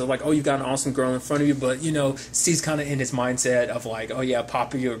fact is of like, oh, you've got an awesome girl in front of you, but Steve's kind of in his mindset of like, oh yeah,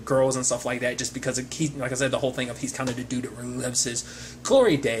 popular girls and stuff like that, just because of like I said, the whole thing of he's kind of the dude that relives his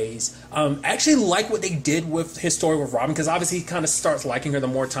glory days. I actually like what they did with his story with Robin, because obviously he kind of starts liking her the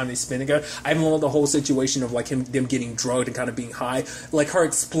more time they spend together. I even love the whole situation of like them getting drugged and kind of being high, like her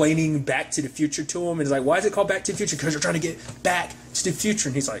explaining Back to the Future to him, and it's like, why is it called Back to the Future? Because you're trying to get back to the future.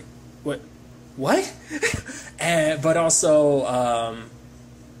 And he's like, what? But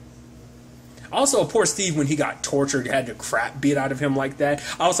also, poor Steve, when he got tortured, had the crap beat out of him like that.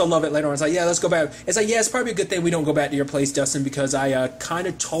 I also love it later on. It's like, yeah, let's go back. It's like, yeah, it's probably a good thing we don't go back to your place, Dustin, because I kind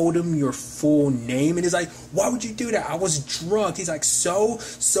of told him your full name. And he's like, why would you do that? I was drugged. He's like, so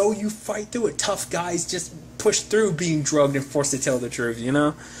you fight through it. Tough guys just push through being drugged and forced to tell the truth,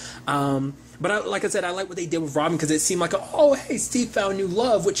 But like I said, I like what they did with Robin, because it seemed like, oh, hey, Steve found new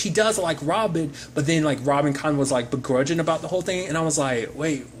love, which he does like Robin, but then like Robin kind of was like begrudging about the whole thing, and I was like,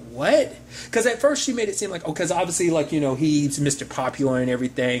 wait, what? Because at first she made it seem like, oh, because obviously like, he's Mr. Popular and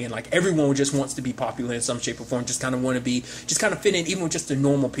everything, and like everyone just wants to be popular in some shape or form, just kind of want to be, just kind of fit in, even with just the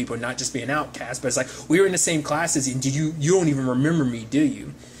normal people, not just be an outcast. But it's like, we were in the same classes, and you don't even remember me, do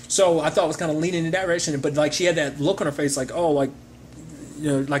you? So I thought it was kind of leaning in that direction, but like she had that look on her face like, oh, like,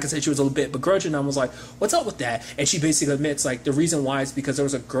 like I said, she was a little bit begrudging. I was like, what's up with that? And she basically admits, like, the reason why is because there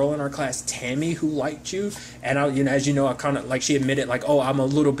was a girl in our class, Tammy, who liked you. And, as you know, I kind of, like, she admitted, like, oh, I'm a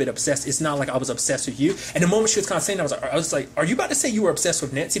little bit obsessed. It's not like I was obsessed with you. And the moment she was kind of saying that, I was like, are you about to say you were obsessed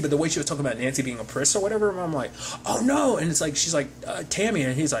with Nancy? But the way she was talking about Nancy being a priss or whatever, I'm like, oh, no. And it's like, she's like, Tammy.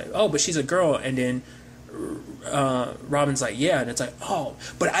 And he's like, oh, but she's a girl. And then Robin's like, yeah. And it's like, oh.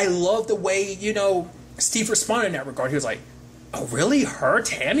 But I love the way, Steve responded in that regard. He was like, oh, really? Her?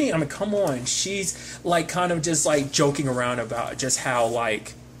 Tammy? I mean, come on. She's, like, kind of just, like, joking around about just how,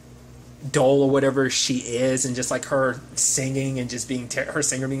 like, dull or whatever she is, and just, like, her singing and just being, her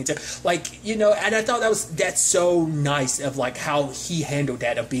singer being, like, and I thought that's so nice of, like, how he handled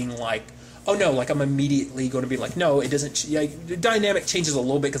that, of being, like, oh no, like I'm immediately going to be like, no, it doesn't, the dynamic changes a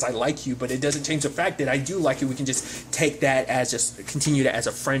little bit because I like you, but it doesn't change the fact that I do like you. We can just take that as just continue that as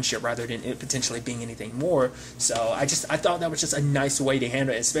a friendship rather than it potentially being anything more. So I thought that was just a nice way to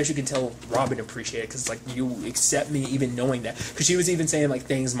handle it, especially you can tell Robin appreciated it, because like, you accept me even knowing that, because she was even saying like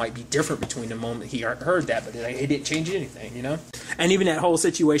things might be different between the moment he heard that, but it didn't change anything, And even that whole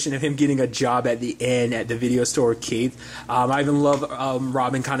situation of him getting a job at the end at the video store with Keith, I even love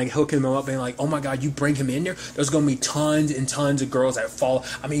Robin kind of hooking him up, being like, oh my god, you bring him in there, there's going to be tons and tons of girls that follow.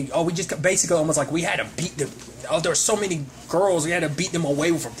 I mean, we just basically almost like we had to beat them. There were so many girls, we had to beat them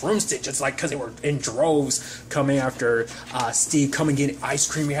away with a broomstick, just like because they were in droves coming after Steve. Come and get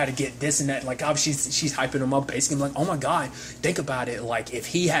ice cream, we had to get this and that. Like, obviously she's hyping him up, basically like, oh my god, think about it, like if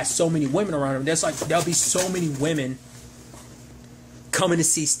he has so many women around him, there'll be so many women coming to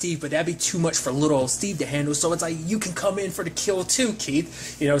see Steve, but that'd be too much for little old Steve to handle. So it's like, you can come in for the kill too,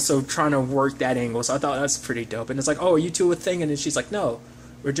 Keith. So trying to work that angle. So I thought that's pretty dope. And it's like, oh, are you two a thing? And then she's like, no,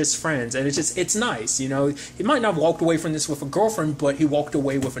 we're just friends. And it's nice. He might not have walked away from this with a girlfriend, but he walked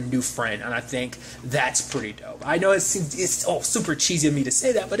away with a new friend. And I think that's pretty dope. I know it's super cheesy of me to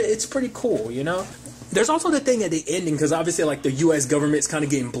say that, but it's pretty cool, There's also the thing at the ending, because obviously, like, the U.S. government's kind of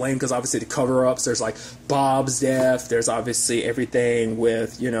getting blamed, because obviously the cover-ups, there's, like, Bob's death, there's obviously everything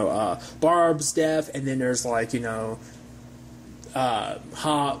with, Barb's death, and then there's, like,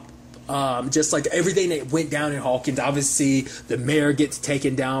 Hop, just like everything that went down in Hawkins. Obviously the mayor gets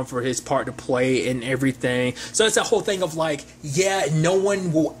taken down for his part to play and everything. So it's a whole thing of like, yeah, no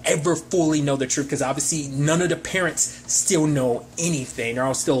one will ever fully know the truth, because obviously none of the parents still know anything. They're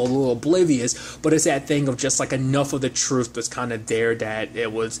all still a little oblivious, but it's that thing of just like enough of the truth was kind of there that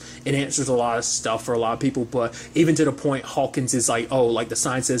it answers a lot of stuff for a lot of people. But even to the point Hawkins is like, oh, like the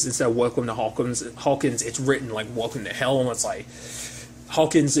sign says instead of welcome to Hawkins, it's written like welcome to hell. And it's like,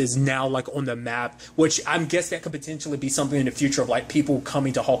 Hawkins is now like on the map, which I'm guess that could potentially be something in the future of like people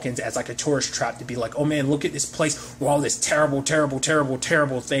coming to Hawkins as like a tourist trap to be like, oh man, look at this place where all this terrible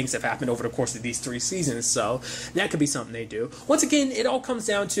things have happened over the course of these 3 seasons. So that could be something they do. Once again, it all comes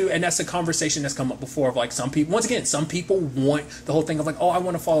down to, and that's a conversation that's come up before of like some people want the whole thing of like, oh, I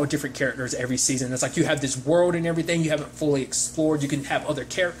want to follow different characters every season. It's like you have this world and everything you haven't fully explored. You can have other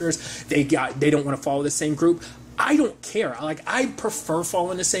characters. They don't want to follow the same group. I don't care. Like, I prefer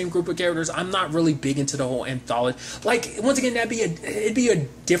following the same group of characters. I'm not really big into the whole anthology. Like, once again, it'd be a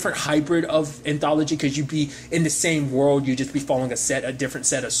different hybrid of anthology, because you'd be in the same world. You'd just be following a different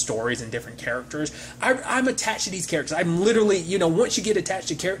set of stories and different characters. I'm attached to these characters. I'm literally, you know, once you get attached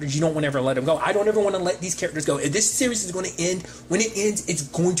to characters, you don't want to ever let them go. I don't ever want to let these characters go. If this series is going to end, when it ends, it's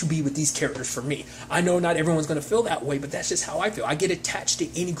going to be with these characters for me. I know not everyone's going to feel that way, but that's just how I feel. I get attached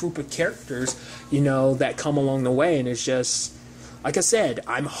to any group of characters, you know, that come along the way, and it's just, like I said,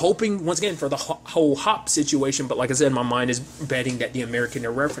 I'm hoping once again for the whole Hop situation, but like I said, my mind is betting that the American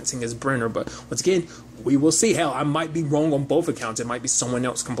they're referencing is Brenner. But once again, we will see. Hell, I might be wrong on both accounts. It might be someone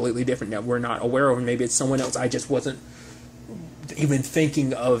else completely different that we're not aware of, and maybe it's someone else I just wasn't even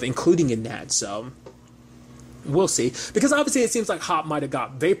thinking of including in that. So we'll see, because obviously it seems like Hop might have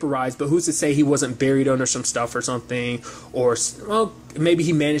got vaporized, but who's to say he wasn't buried under some stuff or something, or, well, maybe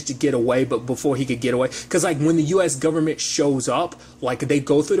he managed to get away, but before he could get away, because like when the U.S. government shows up, like they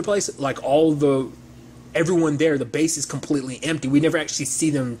go through the place, like everyone there, the base is completely empty. We never actually see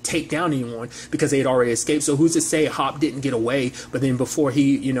them take down anyone because they had already escaped. So who's to say Hop didn't get away, but then before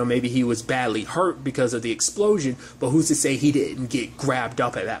he, you know, maybe he was badly hurt because of the explosion, but who's to say he didn't get grabbed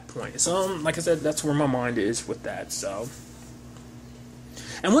up at that point? So, like I said, that's where my mind is with that. So,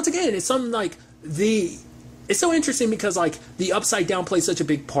 and once again, it's something like it's so interesting because like the Upside Down plays such a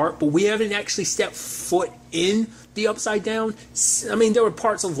big part, but we haven't actually stepped foot in the Upside Down. I mean, there were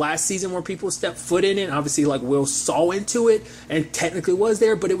parts of last season where people stepped foot in it. Obviously, like Will saw into it and technically was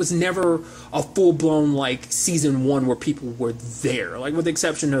there, but it was never a full-blown like season 1 where people were there. Like with the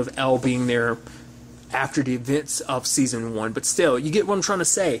exception of Elle being there after the events of season 1, but still, you get what I'm trying to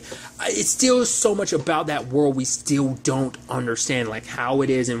say. It's still so much about that world we still don't understand, like how it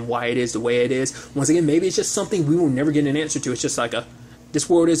is and why it is the way it is. Once again, maybe it's just something we will never get an answer to. It's just like this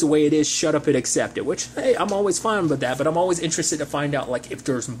world is the way it is, shut up and accept it, which, hey, I'm always fine with that, but I'm always interested to find out, like, if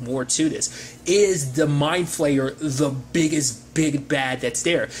there's more to this. Is the Mind Flayer the biggest big bad that's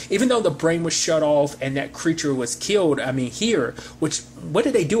there? Even though the brain was shut off and that creature was killed, I mean, here, what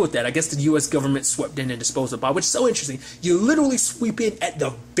did they do with that? I guess the U.S. government swept in and disposed of it, which is so interesting. You literally sweep in at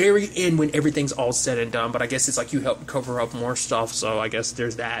the very end when everything's all said and done, but I guess it's like you help cover up more stuff, so I guess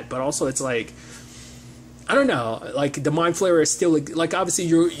there's that. But also, it's like, I don't know, like the Mind Flayer is still, like, obviously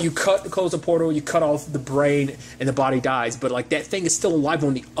you close the portal, you cut off the brain and the body dies, but like that thing is still alive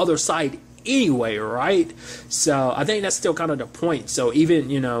on the other side anyway, right? So I think that's still kind of the point. So even,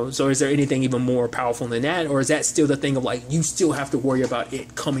 you know, so is there anything even more powerful than that, or is that still the thing of like you still have to worry about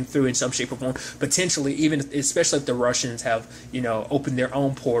it coming through in some shape or form, potentially, even especially if the Russians have, you know, opened their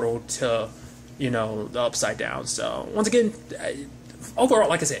own portal to, you know, the Upside Down. So once again, overall,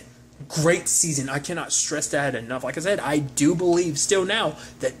 like I said, great season. I cannot stress that enough. Like I said, I do believe still now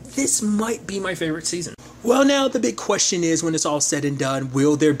that this might be my favorite season. Well, now the big question is, when it's all said and done,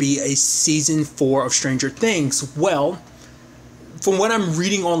 will there be a season 4 of Stranger Things? Well, from what I'm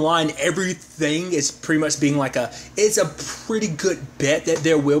reading online, everything is pretty much being like it's a pretty good bet that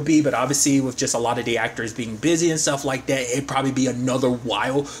there will be, but obviously with just a lot of the actors being busy and stuff like that, it'd probably be another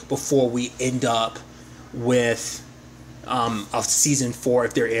while before we end up with of season 4,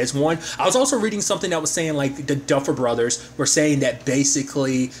 if there is one. I was also reading something that was saying like the Duffer Brothers were saying that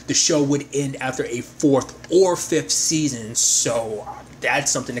basically the show would end after a 4th or 5th season, so that's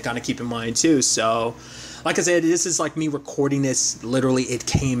something to kind of keep in mind too. So like I said, this is like me recording this, literally it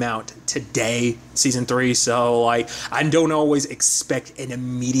came out today, season 3, so like I don't always expect an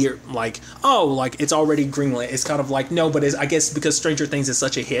immediate like, oh, like it's already greenlit. It's kind of like, no, but I guess because Stranger Things is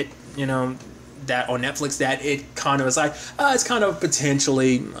such a hit, you know, that on Netflix, that it kind of is like, it's kind of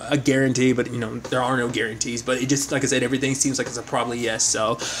potentially a guarantee, but you know, there are no guarantees, but it just, like I said, everything seems like it's a probably yes.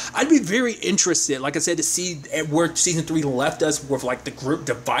 So I'd be very interested, like I said, to see where season 3 left us with like the group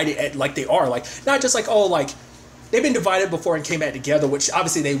divided at, like they are, like not just like, oh, like they've been divided before and came back together, which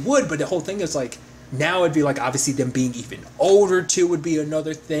obviously they would, but the whole thing is like, now it'd be like, obviously them being even older too would be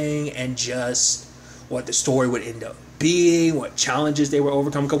another thing, and just what the story would end up being, what challenges they were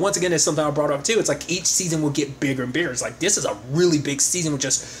overcoming. Because once again, it's something I brought up too. It's like each season will get bigger and bigger. It's like this is a really big season with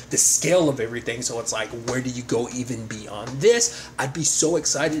just the scale of everything. So it's like, where do you go even beyond this? I'd be so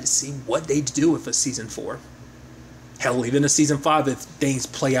excited to see what they do with a season 4. Hell, even a season 5 if things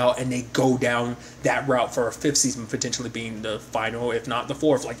play out and they go down that route for a 5th season potentially being the final, if not the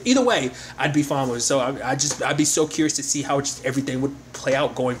 4th. Like either way, I'd be fine with it. So I'd be so curious to see how just everything would play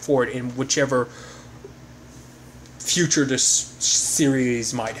out going forward in whichever future this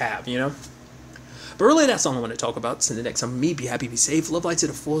series might have, you know. But really, that's all I want to talk about. So the next time, me, be happy, be safe, love life to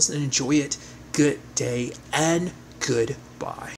the fullest, and enjoy it. Good day and goodbye.